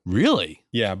 6-year-old. Really?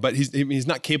 Yeah, but he's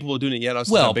not capable of doing it yet.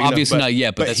 Well, obviously not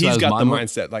yet, but that's he's got the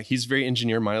mindset. Like he's very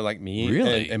engineer minded, like me.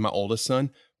 Really? And my oldest son,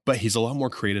 but he's a lot more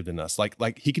creative than us.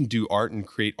 Like he can do art and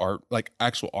create art, like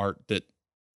actual art that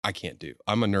I can't do.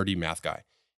 I'm a nerdy math guy.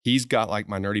 he's got like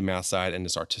my nerdy math side and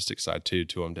this artistic side too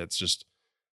to him that's just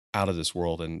out of this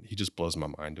world, and he just blows my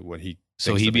mind to what he.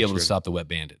 So he'd be able to stop the wet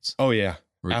bandits. Oh yeah,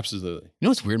 absolutely. You know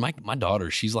what's weird? My daughter,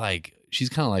 she's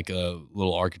kind of like a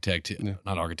little architect,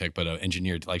 not architect, but an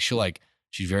engineer. Like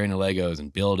she's very into Legos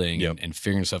and building and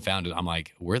figuring stuff out. I'm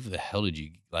like, where the hell did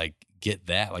you like get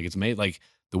that? Like it's made like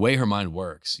the way her mind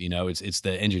works. You know, it's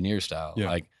the engineer style. Yeah.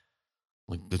 Like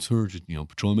that's her, just,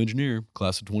 petroleum engineer,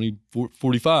 class of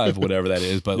 2045, whatever that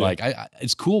is. But like,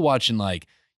 it's cool watching like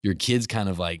your kids kind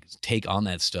of like take on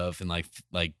that stuff and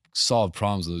like solve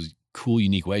problems in those cool,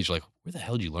 unique ways. You're like, where the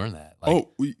hell did you learn that? Like,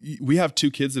 we have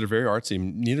 2 kids that are very artsy.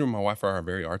 Neither of my wife and I are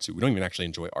very artsy. We don't even actually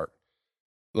enjoy art,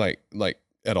 like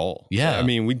at all. Yeah, I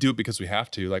mean, we do it because we have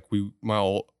to. Like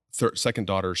my second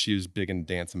daughter, she was big in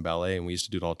dance and ballet, and we used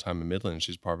to do it all the time in Midland.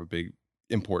 She's part of a big,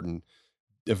 important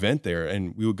event there,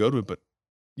 and we would go to it. But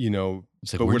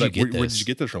it's like, where did you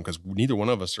get this from? Because neither one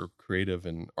of us are creative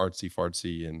and artsy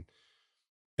fartsy,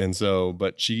 and so,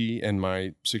 but she and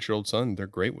my 6-year-old son, they're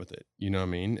great with it. You know what I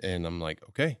mean? And I'm like,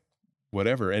 okay,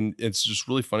 whatever. And it's just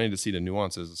really funny to see the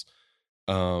nuances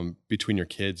between your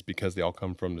kids because they all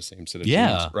come from the same set of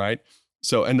genes, right?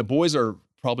 So, and the boys are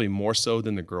probably more so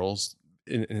than the girls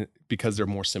because they're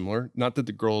more similar. Not that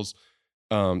the girls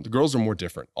are more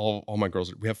different. All my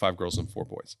girls, we have 5 girls and 4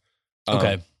 boys.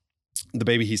 Okay. The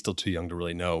baby, he's still too young to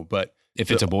really know, but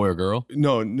if it's a boy or girl,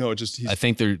 no, just I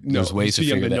think there's ways he's too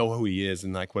young to that. know who he is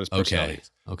and like what his personality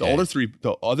is. Okay.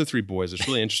 The other 3 boys, it's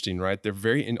really interesting, right?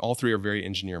 All 3 are very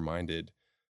engineer minded,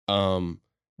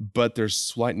 but there's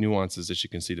slight nuances that you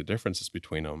can see the differences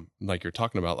between them. Like you're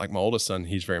talking about, like my oldest son,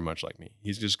 he's very much like me.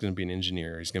 He's just going to be an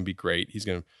engineer. He's going to be great.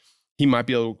 He might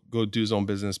be able to go do his own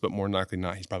business, but more than likely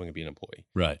not, he's probably gonna be an employee.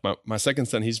 Right. My second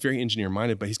son, he's very engineer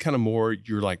minded, but he's kind of more,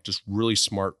 you're like just really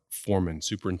smart foreman,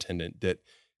 superintendent that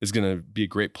is gonna be a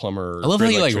great plumber. I love how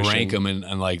you like rank him in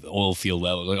like the oil field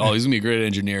level. Like, oh, he's gonna be a great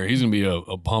engineer. He's gonna be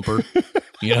a pumper.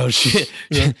 Should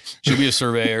be a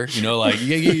surveyor. Like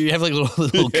you have like a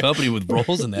little company with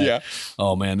roles in that. Yeah.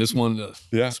 Oh man, this one,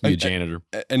 this be a janitor.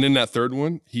 And then that third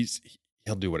one,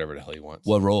 he'll do whatever the hell he wants.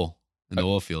 What role in the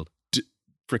oil field?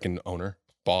 Freaking owner,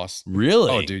 boss. Really?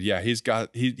 Oh, dude, yeah.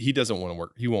 He doesn't want to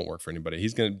work. He won't work for anybody.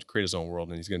 He's going to create his own world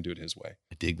and he's going to do it his way.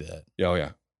 I dig that. Yeah, oh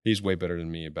yeah. He's way better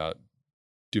than me about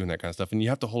doing that kind of stuff. And you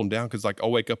have to hold him down because like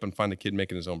I'll wake up and find a kid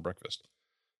making his own breakfast.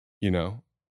 Yeah.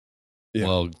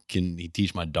 Well, can he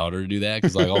teach my daughter to do that?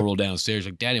 Because like I'll roll downstairs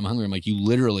like, Daddy, I'm hungry. I'm like, you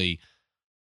literally,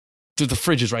 the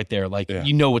fridge is right there. Like,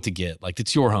 you know what to get. Like,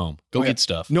 it's your home. Go get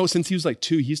stuff. No, since he was like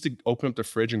 2, he used to open up the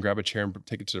fridge and grab a chair and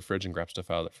take it to the fridge and grab stuff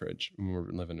out of the fridge when we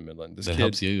were living in Midland. That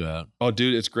helps you out. Oh,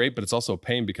 dude, it's great, but it's also a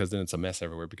pain because then it's a mess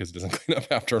everywhere because he doesn't clean up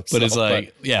after himself. But it's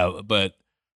like, but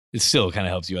it still kind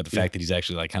of helps you out the fact that he's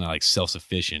actually like kind of like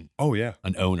self-sufficient. Oh, yeah.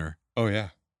 An owner. Oh, yeah.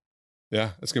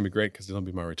 Yeah, it's going to be great because it'll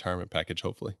be my retirement package,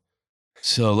 hopefully.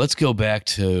 So let's go back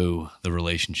to the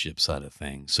relationship side of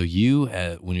things. So you,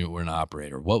 when you were an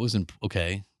operator, what was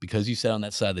because you sat on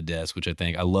that side of the desk, which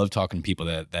I love talking to people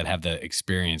that have the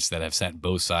experience, that have sat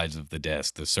both sides of the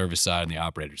desk, the service side and the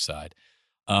operator side.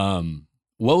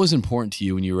 What was important to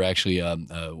you when you were actually,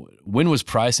 when was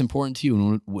price important to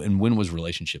you and when was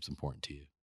relationships important to you?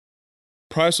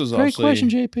 Price was Great obviously... question,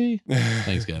 JP.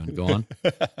 Thanks, Kevin. Go on.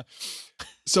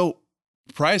 So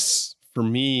price for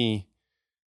me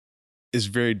is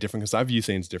very different because I view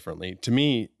things differently. To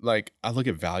me, like I look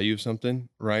at value of something,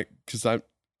 right? Because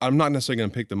I'm not necessarily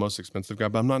going to pick the most expensive guy,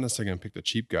 but I'm not necessarily going to pick the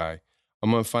cheap guy.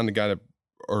 I'm going to find the guy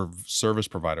or service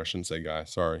provider, I shouldn't say guy,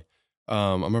 sorry.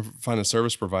 I'm going to find a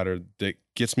service provider that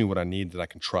gets me what I need that I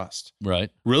can trust. Right.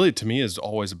 Really, to me, is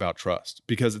always about trust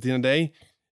because at the end of the day,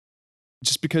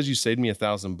 just because you saved me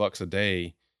 $1,000 a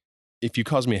day, if you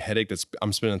cause me a headache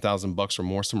I'm spending $1,000 or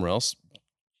more somewhere else,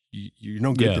 you're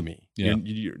no good to me. Yeah.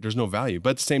 There's no value.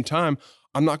 But at the same time,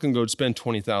 I'm not going to go spend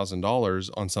 $20,000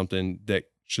 on something that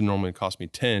should normally cost me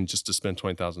 $10 just to spend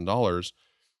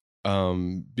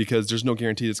 $20,000 because there's no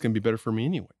guarantee it's going to be better for me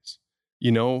anyways.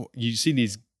 You see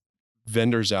these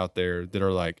vendors out there that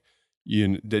are like,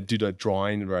 that do that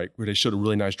drawing, right? Where they showed a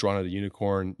really nice drawing of the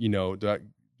unicorn, the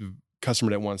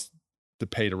customer that wants to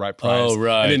pay the right price. Oh,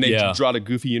 right. And then they draw the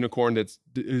goofy unicorn that's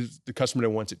the customer that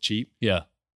wants it cheap. Yeah.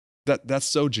 That's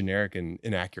so generic and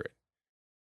inaccurate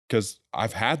because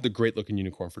I've had the great looking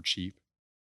unicorn for cheap.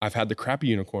 I've had the crappy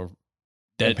unicorn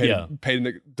and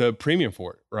paid the premium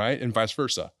for it. Right. And vice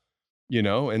versa,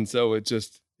 and so it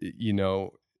just, at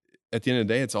the end of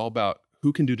the day, it's all about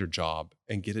who can do their job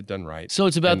and get it done right. So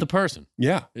it's about And the person.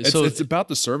 yeah, So it's about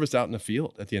the service out in the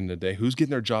field at the end of the day. Who's getting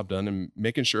their job done and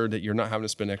making sure that you're not having to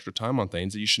spend extra time on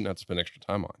things that you shouldn't have to spend extra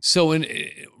time on. So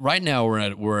right now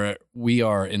we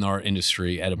are in our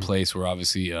industry at a place where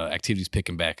obviously activity's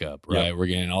picking back up, right? Yep. We're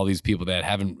getting all these people that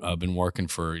haven't been working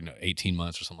for 18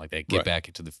 months or something like that get Right. back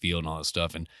into the field and all that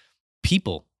stuff. And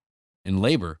people and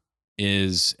labor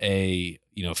is a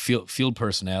field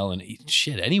personnel and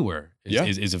shit anywhere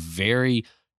is a very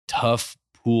tough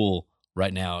pool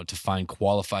right now to find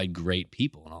qualified great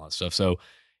people and all that stuff. So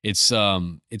it's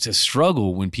a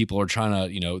struggle when people are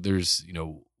trying to there's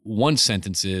one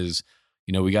sentence is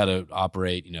we got to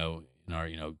operate in our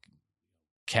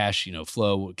cash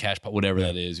flow, cash, whatever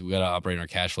that is. We got to operate in our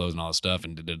cash flows and all that stuff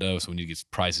and so we need to get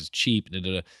prices cheap.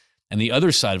 And the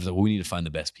other side of it, we need to find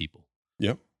the best people.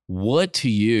 Yep. What to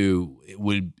you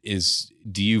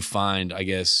do you find, I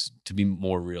guess, to be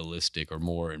more realistic or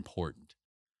more important?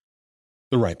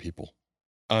 The right people.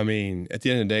 I mean, at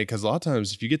the end of the day, because a lot of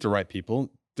times if you get the right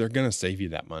people, they're going to save you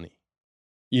that money.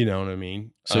 You know what I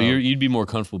mean? So you'd be more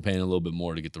comfortable paying a little bit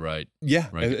more to get the right. Yeah.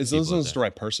 Right as long as it's the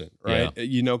right person, right?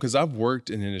 Yeah. Because I've worked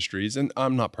in industries and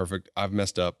I'm not perfect. I've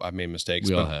messed up. I've made mistakes.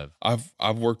 We all have.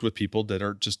 I've worked with people that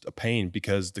are just a pain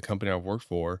because the company I've worked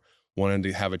for wanted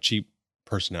to have a cheap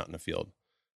person out in the field.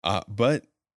 But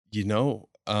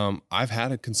I've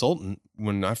had a consultant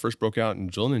when I first broke out in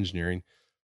drilling engineering,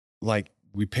 like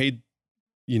we paid,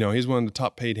 he's one of the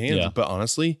top paid hands, but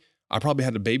honestly, I probably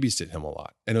had to babysit him a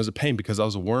lot. And it was a pain because I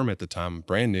was a worm at the time,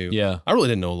 brand new. Yeah. I really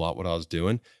didn't know a lot what I was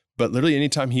doing, but literally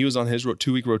anytime he was on his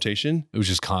 2-week rotation, it was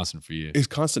just constant for you. It was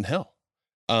constant hell.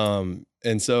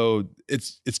 And so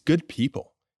it's good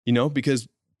people, because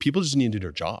people just need to do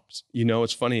their jobs.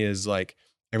 What's funny is like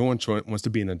everyone wants to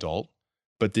be an adult,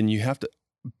 but then you have to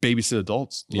babysit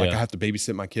adults. Like I have to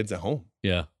babysit my kids at home.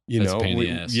 Yeah. That's a pain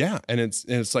in the ass. Yeah. And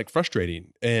it's like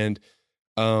frustrating. And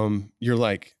you're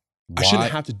like, I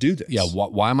shouldn't have to do this. Yeah.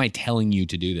 Why am I telling you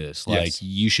to do this? Like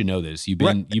you should know this. You've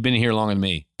been here longer than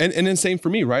me. And then same for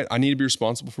me, right? I need to be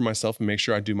responsible for myself and make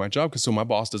sure I do my job so my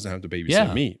boss doesn't have to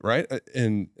babysit me, right?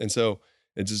 And so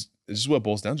it's just what it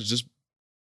boils down to. Just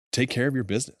take care of your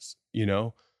business.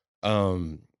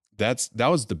 That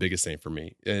was the biggest thing for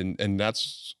me, and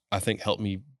that's I think helped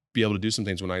me be able to do some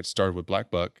things when I started with Black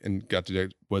Buck and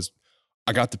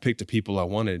I got to pick the people I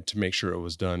wanted to make sure it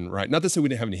was done right. Not to say we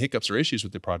didn't have any hiccups or issues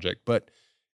with the project, but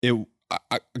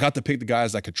I got to pick the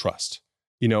guys I could trust.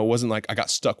 It wasn't like I got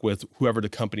stuck with whoever the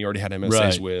company already had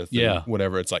MSAs with,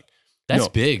 whatever. It's like that's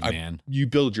big, man. You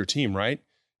build your team, right?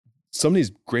 Some of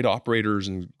these great operators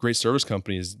and great service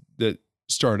companies that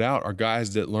start out are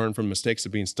guys that learn from mistakes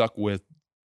of being stuck with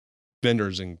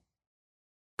vendors and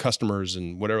customers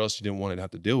and whatever else you didn't want to have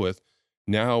to deal with.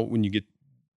 Now, when you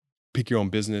pick your own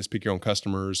business, pick your own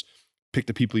customers, pick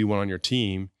the people you want on your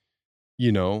team,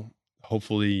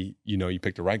 hopefully, you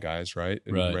pick the right guys, right?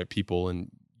 And the right people,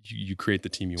 and you create the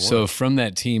team you want. So from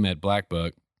that team at Black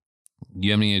Buck, do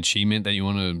you have any achievement that you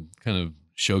want to kind of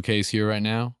showcase here right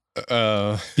now?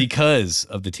 Because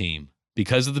of the team,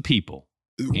 because of the people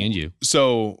and you.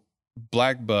 So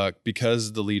Black Buck, because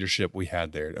of the leadership we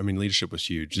had there, I mean, leadership was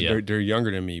huge. Yeah. They're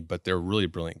younger than me, but they're really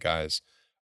brilliant guys.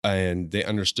 And they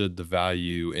understood the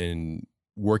value in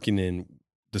working in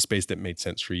the space that made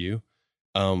sense for you.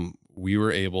 We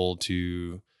were able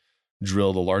to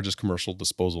drill the largest commercial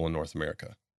disposal in North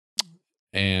America.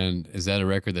 And is that a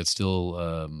record that's still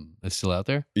out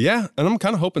there? Yeah. And I'm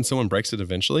kind of hoping someone breaks it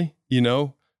eventually,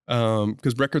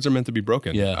 because records are meant to be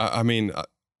broken. Yeah. I mean,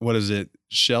 what is it?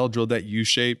 Shell drilled that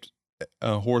U-shaped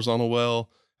horizontal well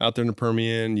out there in the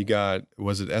Permian. You got,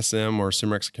 was it SM or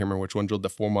Cimerex? I can't remember which one drilled the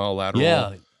 4-mile lateral. Yeah. I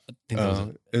think I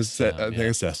think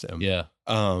it's SM. Yeah.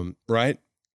 Right.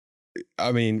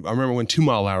 I mean, I remember when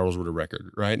 2-mile laterals were the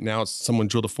record, right? Now it's someone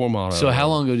drilled a 4-mile lateral. So how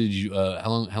long ago did you, how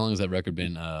long has that record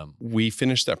been? We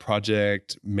finished that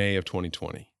project May of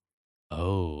 2020.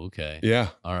 Oh, okay. Yeah.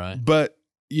 All right. But,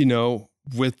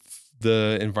 with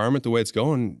the environment, the way it's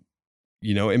going,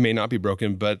 it may not be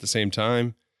broken, but at the same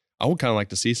time, I would kind of like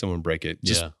to see someone break it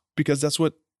just because that's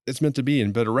what it's meant to be.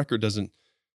 But a record doesn't.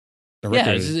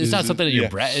 It's not something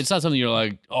that it's not something you're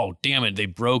like, oh, damn it, they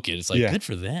broke it. It's like, good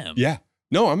for them. Yeah.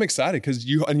 No, I'm excited because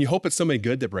you hope it's somebody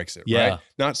good that breaks it, right?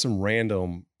 Not some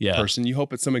random person. You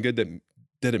hope it's somebody good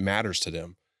that it matters to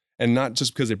them. And not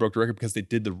just because they broke the record, because they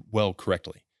did the well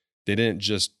correctly. They didn't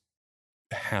just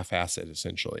half-ass it,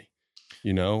 essentially,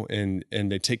 and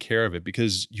they take care of it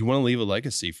because you want to leave a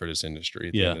legacy for this industry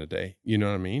at the end of the day. You know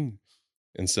what I mean?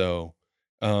 And so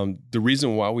the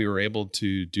reason why we were able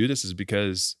to do this is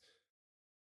because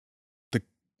the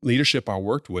leadership I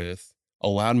worked with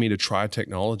allowed me to try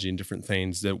technology and different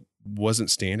things that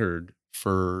wasn't standard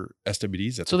for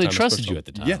SWDs at So the they time. trusted you at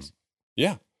the time. Yes.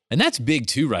 Yeah. And that's big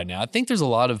too right now. I think there's a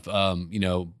lot of,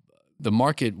 the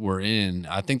market we're in,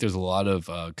 I think there's a lot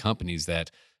of companies that,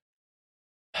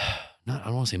 I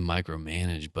don't want to say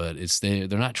micromanage, but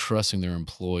they're not trusting their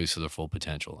employees to their full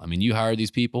potential. I mean, you hire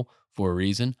these people for a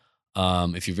reason.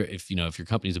 If your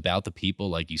company's about the people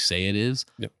like you say it is,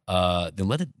 Yep.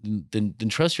 then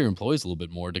trust your employees a little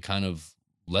bit more to kind of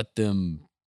let them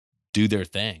do their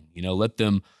thing. Let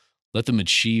them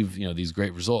achieve these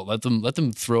great results. Let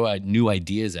them throw out new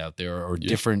ideas out there or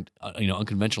different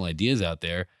unconventional ideas out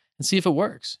there and see if it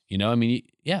works. I mean,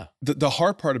 yeah. The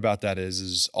hard part about that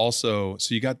is also,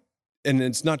 so you got, and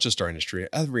it's not just our industry.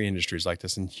 Every industry is like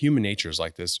this, and human nature is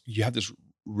like this. You have this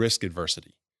risk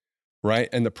adversity, right?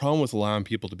 And the problem with allowing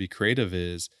people to be creative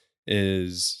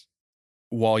is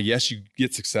while yes, you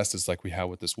get successes like we have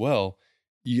with this well,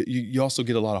 you also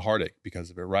get a lot of heartache because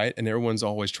of it, right? And everyone's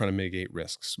always trying to mitigate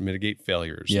risks, mitigate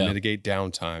failures, mitigate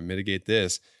downtime, mitigate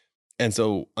this. And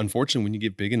so unfortunately, when you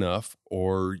get big enough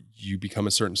or you become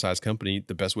a certain size company,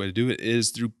 the best way to do it is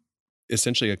through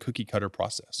essentially a cookie cutter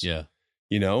process. Yeah.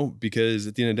 Because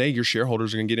at the end of the day, your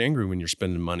shareholders are going to get angry when you're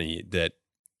spending money that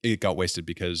it got wasted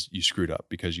because you screwed up,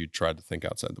 because you tried to think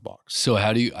outside the box. So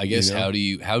how do you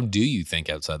think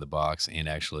outside the box and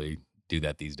actually do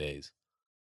that these days?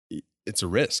 It's a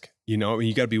risk, you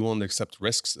got to be willing to accept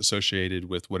risks associated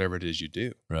with whatever it is you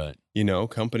do. Right.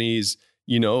 Companies,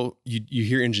 you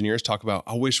hear engineers talk about,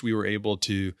 I wish we were able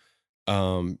to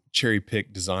cherry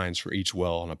pick designs for each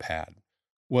well on a pad.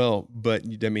 Well, but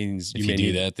that means if you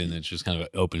do that, then it just kind of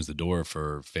opens the door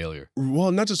for failure.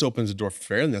 Well, not just opens the door for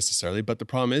failure necessarily, but the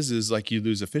problem is like you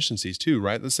lose efficiencies too,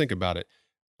 right? Let's think about it.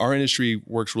 Our industry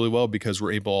works really well because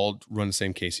we're able to run the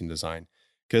same casing design.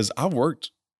 Because I've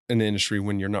worked in the industry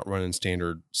when you're not running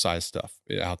standard size stuff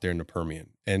out there in the Permian,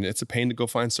 and it's a pain to go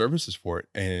find services for it,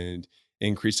 and it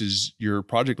increases your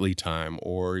project lead time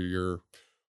or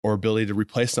ability to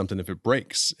replace something if it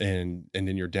breaks, and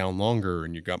then you're down longer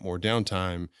and you got more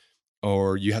downtime,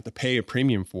 or you have to pay a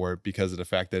premium for it because of the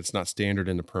fact that it's not standard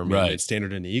in the Permian, right. It's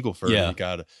standard in the Eagle Ford. Yeah. You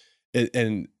got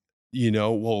to,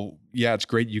 it's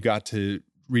great you got to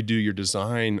redo your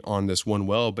design on this one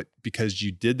well, but because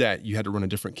you did that, you had to run a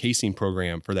different casing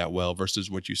program for that well versus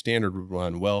what you standard would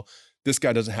run. Well, this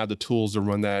guy doesn't have the tools to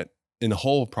run that in the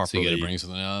hole properly. So you got to bring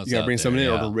something else. You got to bring something in,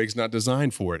 or the rig's not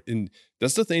designed for it. And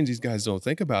that's the things these guys don't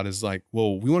think about is like,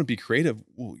 well, we want to be creative.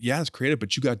 Well, yeah, it's creative,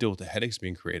 but you got to deal with the headaches of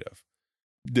being creative.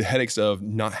 The headaches of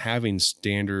not having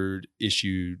standard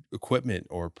issued equipment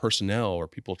or personnel or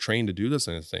people trained to do those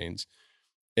kind of things.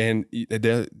 And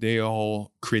they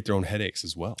all create their own headaches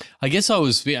as well. I guess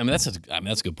that's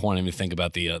a good point. I mean, think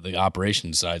about the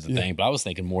operations side of the thing, but I was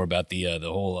thinking more about the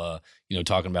whole,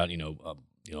 talking about,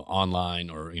 online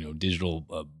or,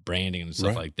 digital branding and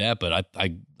stuff like that. But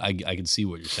I can see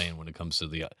what you're saying when it comes to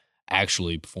the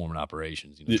actually performing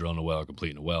operations, drilling a well or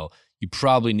completing a well. You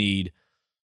probably need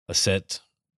a set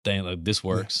thing like this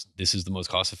works. Yeah. This is the most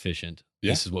cost efficient.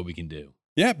 Yeah. This is what we can do.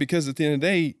 Yeah. Because at the end of the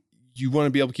day, you want to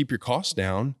be able to keep your costs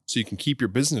down so you can keep your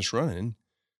business running.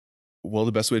 Well,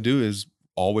 the best way to do is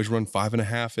always run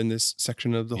 5.5 in this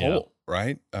section of the hole,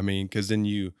 right? I mean, because then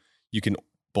you can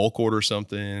bulk order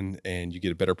something and you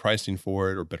get a better pricing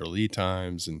for it or better lead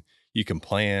times, and you can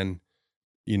plan,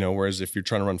 whereas if you're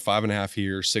trying to run 5.5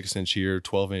 here, 6-inch here,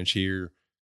 12-inch here,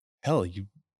 hell,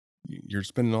 you're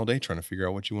spending all day trying to figure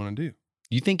out what you want to do.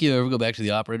 Do you think you'll ever go back to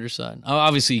the operator side? Oh,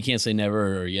 obviously, you can't say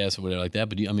never or yes or whatever like that.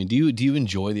 But do you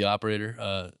enjoy the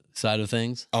operator side of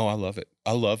things? Oh, I love it.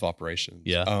 I love operations.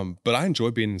 Yeah. But I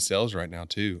enjoy being in sales right now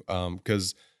too.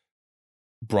 Because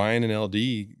Brian and LD,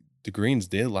 the Greens,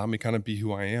 they allow me kind of be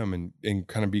who I am and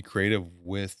kind of be creative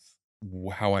with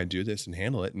how I do this and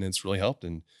handle it, and it's really helped.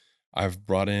 And I've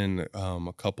brought in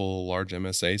a couple large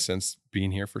MSA since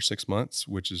being here for 6 months,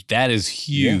 that is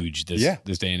huge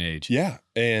this day and age. Yeah.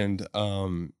 And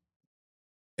I'm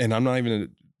not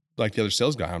even like the other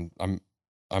sales guy.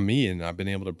 I'm me, and I've been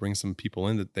able to bring some people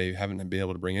in that they haven't been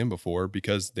able to bring in before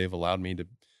because they've allowed me to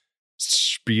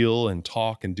spiel and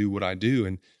talk and do what I do.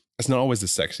 And it's not always the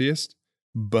sexiest,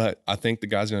 but I think the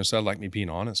guys on the other side like me being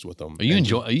honest with them. So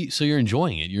you're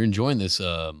enjoying it. You're enjoying this.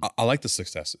 I like the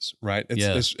successes, right?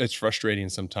 It's frustrating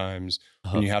sometimes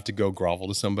when you have to go grovel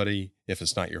to somebody if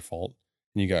it's not your fault,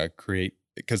 and you got to create,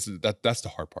 because that's the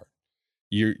hard part.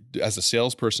 You're, as a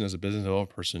salesperson, as a business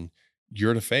development person,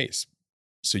 you're the face.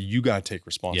 So you got to take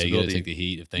responsibility. Yeah, you got to take the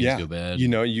heat if things go bad.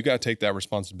 You got to take that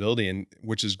responsibility, and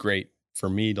which is great for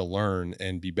me to learn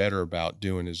and be better about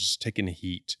doing, is just taking the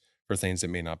heat for things that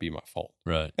may not be my fault.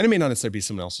 Right. And it may not necessarily be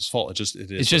someone else's fault.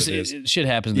 Shit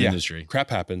happens in the industry. Crap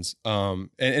happens. And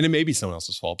it may be someone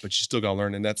else's fault, but you still got to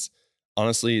learn. And that's,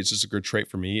 honestly, it's just a good trait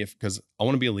for me because I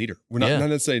want to be a leader. We're not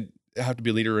necessarily have to be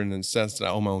a leader in the sense that I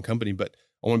own my own company, but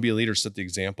I want to be a leader, set the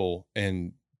example,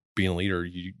 and being a leader,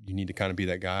 you need to kind of be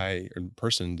that guy or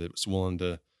person that's willing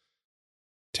to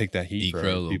take that heat for other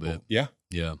people. A little bit. Yeah.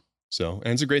 Yeah. So,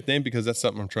 and it's a great thing because that's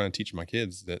something I'm trying to teach my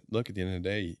kids that look, at the end of the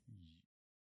day,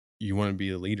 you want to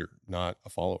be a leader, not a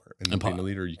follower. And being a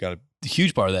leader, you got to. The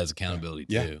huge part of that is accountability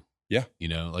too. Yeah. You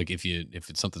know, like if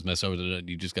it's something's messed over,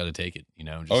 you just got to take it, you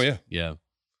know? Just, oh yeah. Yeah.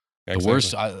 Exactly. The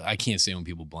worst, I can't stand when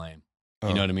people blame.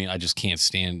 You know what I mean? I just can't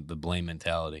stand the blame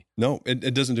mentality. No,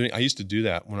 it doesn't do anything. I used to do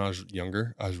that when I was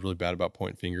younger. I was really bad about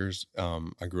pointing fingers.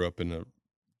 I grew up in a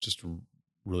just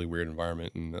really weird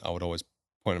environment, and I would always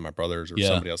point at my brothers or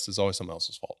somebody else. It's always someone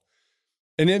else's fault.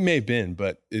 And it may have been,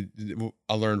 but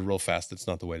I learned real fast that's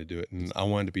not the way to do it. And I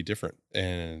wanted to be different.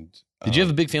 And did you have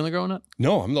a big family growing up?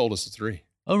 No, I'm the oldest of three.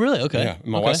 Oh, really? Okay. Yeah,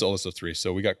 my wife's the oldest of three,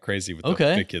 so we got crazy with the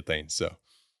big kid thing. So,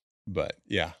 but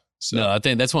yeah. So, no, I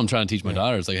think that's what I'm trying to teach my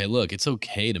daughter. It's like, hey, look, it's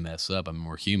okay to mess up. I mean,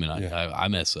 we're human. I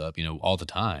mess up, you know, all the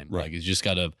time. Right. Like, it's just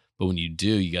got to, but when you do,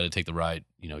 you got to take the right,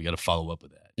 you know, you got to follow up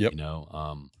with that. Yep. You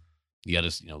know, you got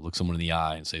to, you know, look someone in the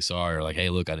eye and say sorry, or like,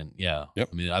 hey, look, I didn't, Yep.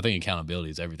 I mean, I think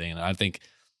accountability is everything. And I think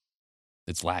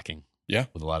it's lacking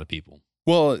with a lot of people.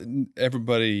 Well,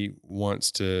 everybody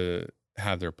wants to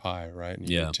have their pie, right? And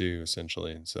you do too,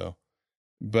 essentially. And so,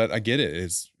 but I get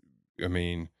it. I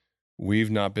mean,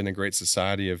 we've not been a great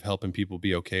society of helping people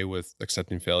be okay with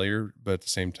accepting failure, but at the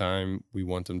same time, we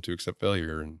want them to accept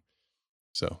failure. And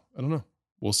so, I don't know.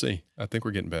 We'll see. I think we're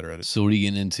getting better at it. So, what are you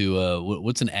getting into?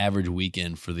 What's an average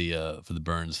weekend for the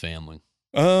Burns family?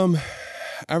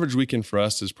 Average weekend for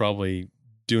us is probably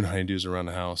doing honeydews around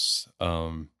the house,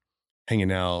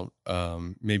 hanging out,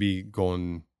 maybe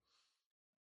going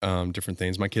different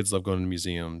things. My kids love going to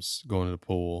museums, going to the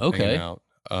pool, hanging out.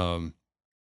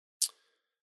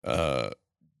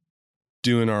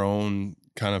 Doing our own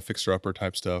kind of fixer-upper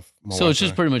type stuff. So it's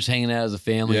just pretty much hanging out as a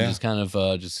family, just kind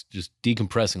of just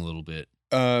decompressing a little bit.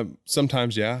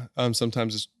 Sometimes, yeah.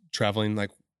 Sometimes it's traveling. Like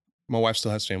my wife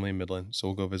still has family in Midland, so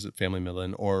we'll go visit family in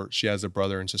Midland. Or she has a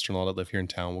brother and sister-in-law that live here in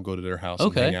town. We'll go to their house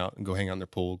and hang out and go hang out in their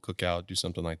pool, cook out, do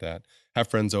something like that. Have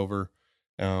friends over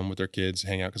with their kids,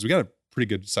 hang out because we got a pretty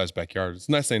good sized backyard. It's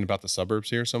a nice thing about the suburbs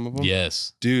here. Some of them,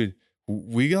 yes, dude.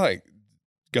 We got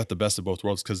the best of both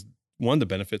worlds because one of the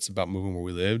benefits about moving where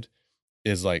we lived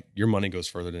is like your money goes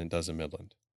further than it does in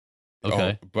Midland.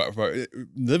 Okay. But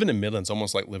living in Midland's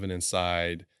almost like living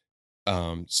inside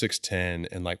 610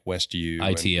 and like West U.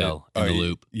 ITL in the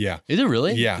loop. Yeah. Is it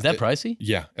really? Yeah. Is that pricey?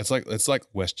 Yeah. It's like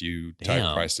West U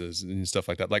type prices and stuff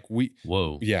like that. Like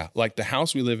whoa. Yeah. Like the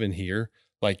house we live in here,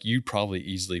 like you probably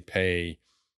easily pay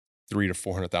 $300,000 to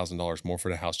 $400,000 more for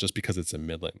the house just because it's in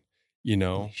Midland. You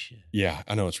know? Yeah,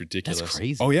 I know it's ridiculous. That's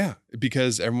crazy. Oh yeah,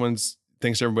 because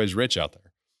thinks everybody's rich out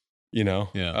there. You know?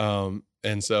 Yeah.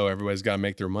 And so everybody's got to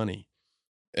make their money.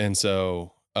 And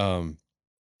so,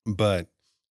 but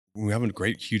we have a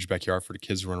great, huge backyard for the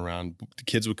kids to run around. The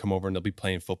kids would come over and they'll be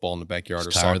playing football in the backyard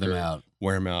or soccer. Them out.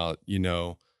 Wear them out. You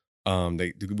know,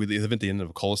 we live at the end of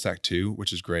a cul-de-sac too,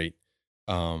 which is great.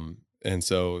 And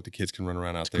so the kids can run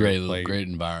around out there. Great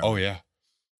environment. Oh yeah.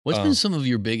 What's been some of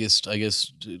your biggest, I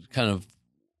guess, kind of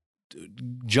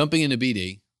jumping into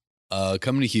BD,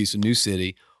 coming to Houston, new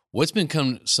city? What's been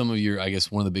some of your, I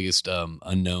guess, one of the biggest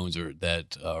unknowns or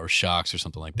shocks or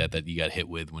something like that you got hit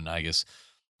with when, I guess,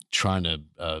 trying to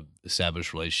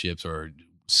establish relationships or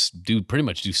pretty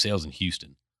much do sales in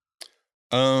Houston?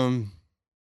 The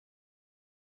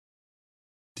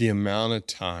amount of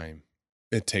time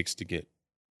it takes to get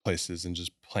places and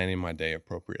just planning my day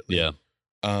appropriately. Yeah.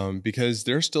 Because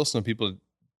there's still some people that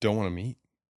don't want to meet.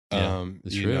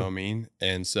 That's you true. know what I mean?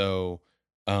 And so,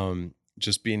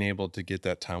 just being able to get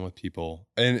that time with people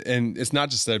and it's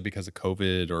not just that because of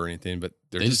COVID or anything, but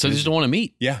they just don't want to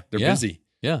meet. Yeah. They're busy.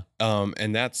 Yeah.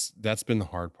 And that's been the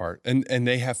hard part and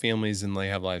they have families and they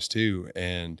have lives too.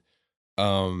 And,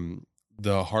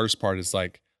 the hardest part is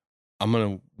like, I'm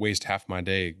going to waste half my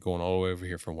day going all the way over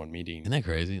here for one meeting. Isn't that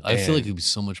crazy? I feel like it'd be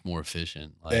so much more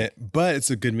efficient. But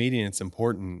it's a good meeting. It's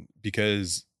important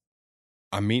because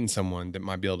I'm meeting someone that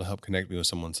might be able to help connect me with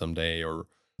someone someday, or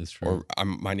that's true. Or I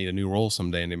might need a new role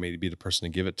someday, and they may be the person to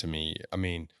give it to me. I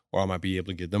mean, or I might be able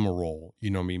to give them a role.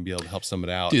 You know what I mean? Be able to help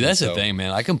somebody out. Dude, that's the thing,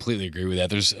 man. I completely agree with that.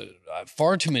 There's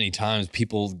far too many times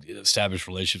people establish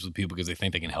relationships with people because they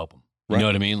think they can help them. You know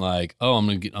what I mean? Like, oh, I'm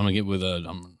gonna get with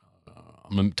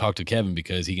I'm gonna talk to Kevin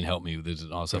because he can help me with this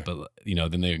and all stuff. But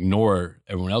then they ignore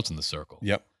everyone else in the circle.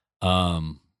 Yep. I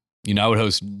would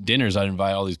host dinners. I'd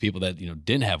invite all these people that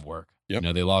didn't have work.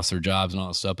 Yep. They lost their jobs and all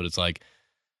that stuff. But it's like,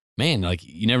 man, like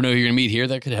you never know who you're gonna meet here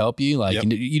that could help you. Like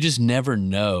you just never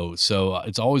know. So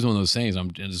it's always one of those things.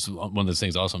 It's one of those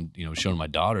things. Also, I'm showing my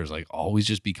daughters like always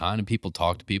just be kind to people,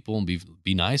 talk to people, and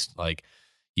be nice. Like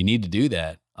you need to do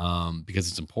that because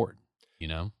it's important.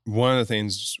 One of the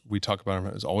things we talk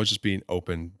about is always just being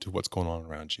open to what's going on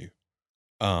around you.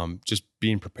 Just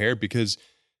being prepared, because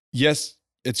yes,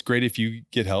 it's great if you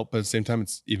get help, but at the same time,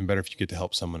 it's even better if you get to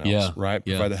help someone else, right?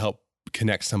 Provide the help,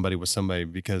 connect somebody with somebody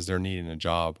because they're needing a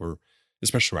job, or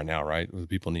especially right now, right? With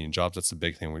people needing jobs, that's the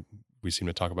big thing we seem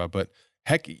to talk about. But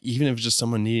heck, even if it's just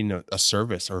someone needing a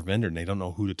service or a vendor and they don't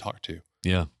know who to talk to,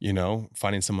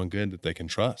 finding someone good that they can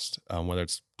trust, whether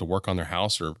it's to work on their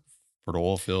house or for the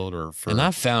oil field or for. And I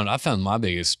found my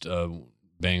biggest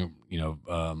bang,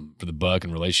 for the buck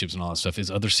and relationships and all that stuff is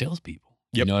other salespeople.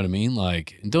 You know what I mean?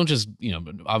 Like, and don't just,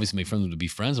 obviously make friends with them to be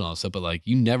friends and all that stuff, but like,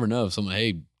 you never know if someone,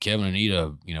 hey, Kevin, I need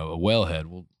a wellhead.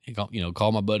 Well,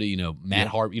 call my buddy, Matt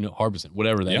Harbison,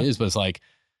 whatever that is. But it's like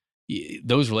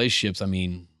those relationships, I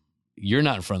mean, you're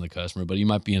not in front of the customer, but you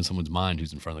might be in someone's mind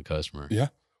who's in front of the customer. Yeah.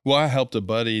 Well, I helped a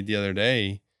buddy the other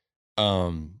day.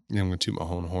 I'm going to toot my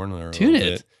own horn there a little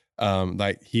bit.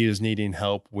 Like he is needing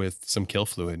help with some kill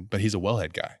fluid, but he's a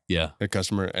wellhead guy. Yeah. A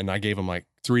customer. And I gave him like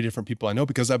 3 different people I know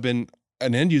because I've been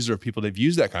an end user of people that've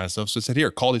used that kind of stuff. So I said, here,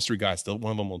 call these 3 guys. Still,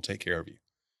 one of them will take care of you.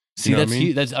 See, that's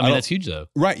huge. That's huge though.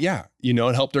 Right. Yeah. And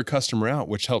help their customer out,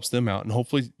 which helps them out. And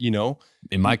hopefully,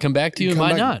 it might come back to you. It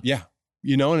might not. Yeah.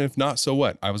 And if not, so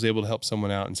what? I was able to help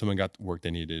someone out and someone got the work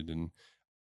they needed. And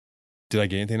did I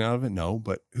get anything out of it? No,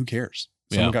 but who cares?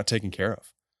 Someone got taken care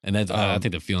of. And that's, I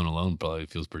think the feeling alone probably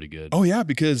feels pretty good. Oh yeah.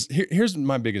 Because here's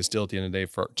my biggest deal at the end of the day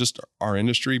for just our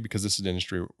industry, because this is the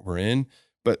industry we're in,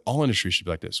 but all industries should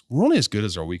be like this. We're only as good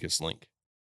as our weakest link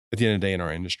at the end of the day in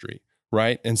our industry.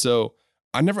 Right. And so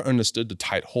I never understood the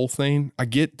tight hole thing. I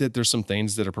get that there's some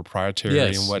things that are proprietary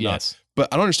and whatnot, but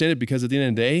I don't understand it because at the end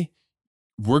of the day,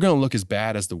 we're going to look as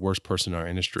bad as the worst person in our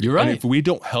industry. You're right. And if we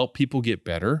don't help people get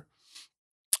better,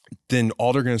 then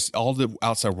all the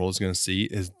outside world is going to see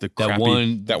is that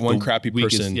one crappy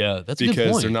person. Yeah, that's a good point.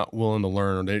 Because they're not willing to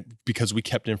learn, or because we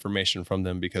kept information from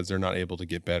them because they're not able to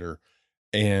get better.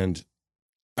 And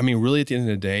I mean, really, at the end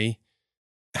of the day,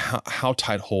 how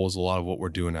tight hole is a lot of what we're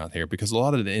doing out here, because a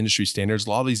lot of the industry standards, a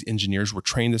lot of these engineers were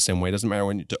trained the same way. It doesn't matter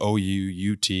when to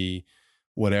OU, UT,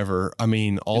 whatever. I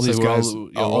mean, all these guys,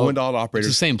 all operators.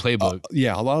 It's the same playbook.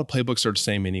 A lot of playbooks are the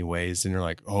same anyways. And they're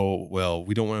like, oh, well,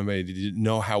 we don't want anybody to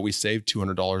know how we save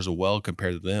 $200 a well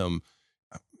compared to them.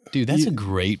 Dude, that's a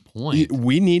great point.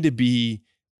 We need to be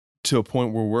to a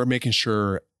point where we're making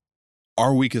sure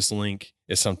our weakest link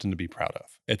is something to be proud of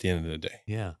at the end of the day.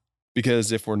 Yeah.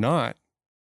 Because if we're not,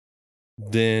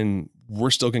 then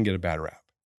we're still going to get a bad rap.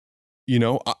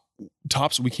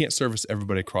 Tops, we can't service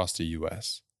everybody across the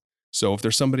US. So if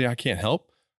there's somebody I can't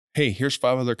help, hey, here's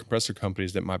 5 other compressor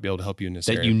companies that might be able to help you in this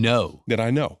area. That I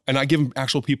know. And I give them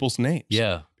actual people's names.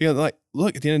 Yeah. Because like,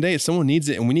 look, at the end of the day, if someone needs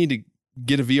it and we need to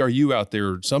get a VRU out there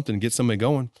or something, get somebody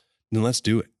going, then let's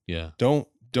do it. Yeah.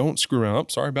 Don't screw around. Oh,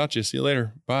 sorry about you. See you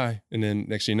later. Bye. And then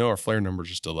next thing you know, our flare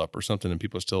numbers are still up or something and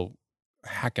people are still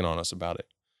hacking on us about it.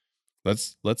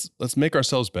 Let's make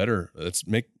ourselves better. Let's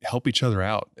help each other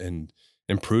out and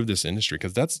improve this industry,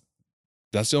 because that's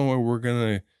the only way we're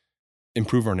going to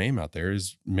improve our name out there,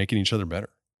 is making each other better.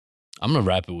 I'm going to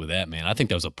wrap it with that, man. I think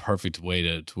that was a perfect way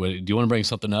to do you want to bring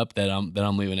something up that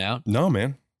I'm leaving out? No,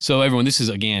 man. So everyone, this is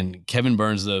again, Kevin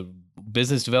Burns, the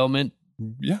business development.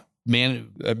 Yeah. Man,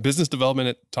 business development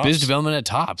at Tops. Business development at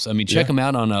Tops. I mean, check him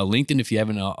out on LinkedIn if you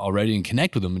haven't already, and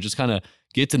connect with him and just kind of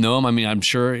get to know him. I mean, I'm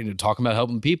sure talking about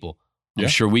helping people, I'm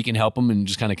sure we can help him and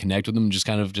just kind of connect with him and just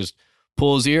kind of just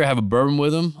pull his ear, have a bourbon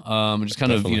with him, and just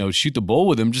kind of, shoot the bull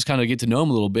with him, just kind of get to know him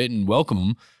a little bit and welcome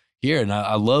him here. And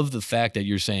I love the fact that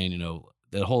you're saying,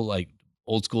 that whole like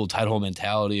old school tight hole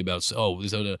mentality about,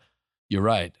 you're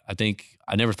right. I think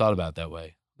I never thought about it that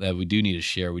way, that we do need to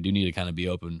share. We do need to kind of be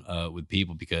open with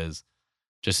people, because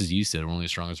just as you said, we're only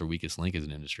as strong as our weakest link as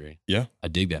an industry. Yeah. I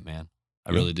dig that, man.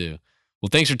 I really do. Well,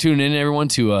 thanks for tuning in, everyone,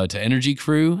 to Energy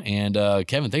Crew. And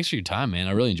Kevin, thanks for your time, man.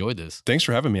 I really enjoyed this. Thanks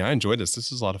for having me. I enjoyed this.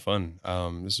 This is a lot of fun.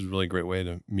 This is a really great way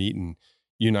to meet. And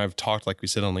you and I have talked, like we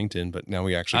said, on LinkedIn, but now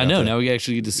we actually now we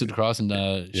actually get to sit across and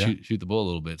shoot the bull a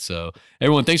little bit. So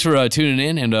everyone, thanks for tuning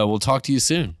in, and we'll talk to you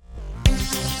soon.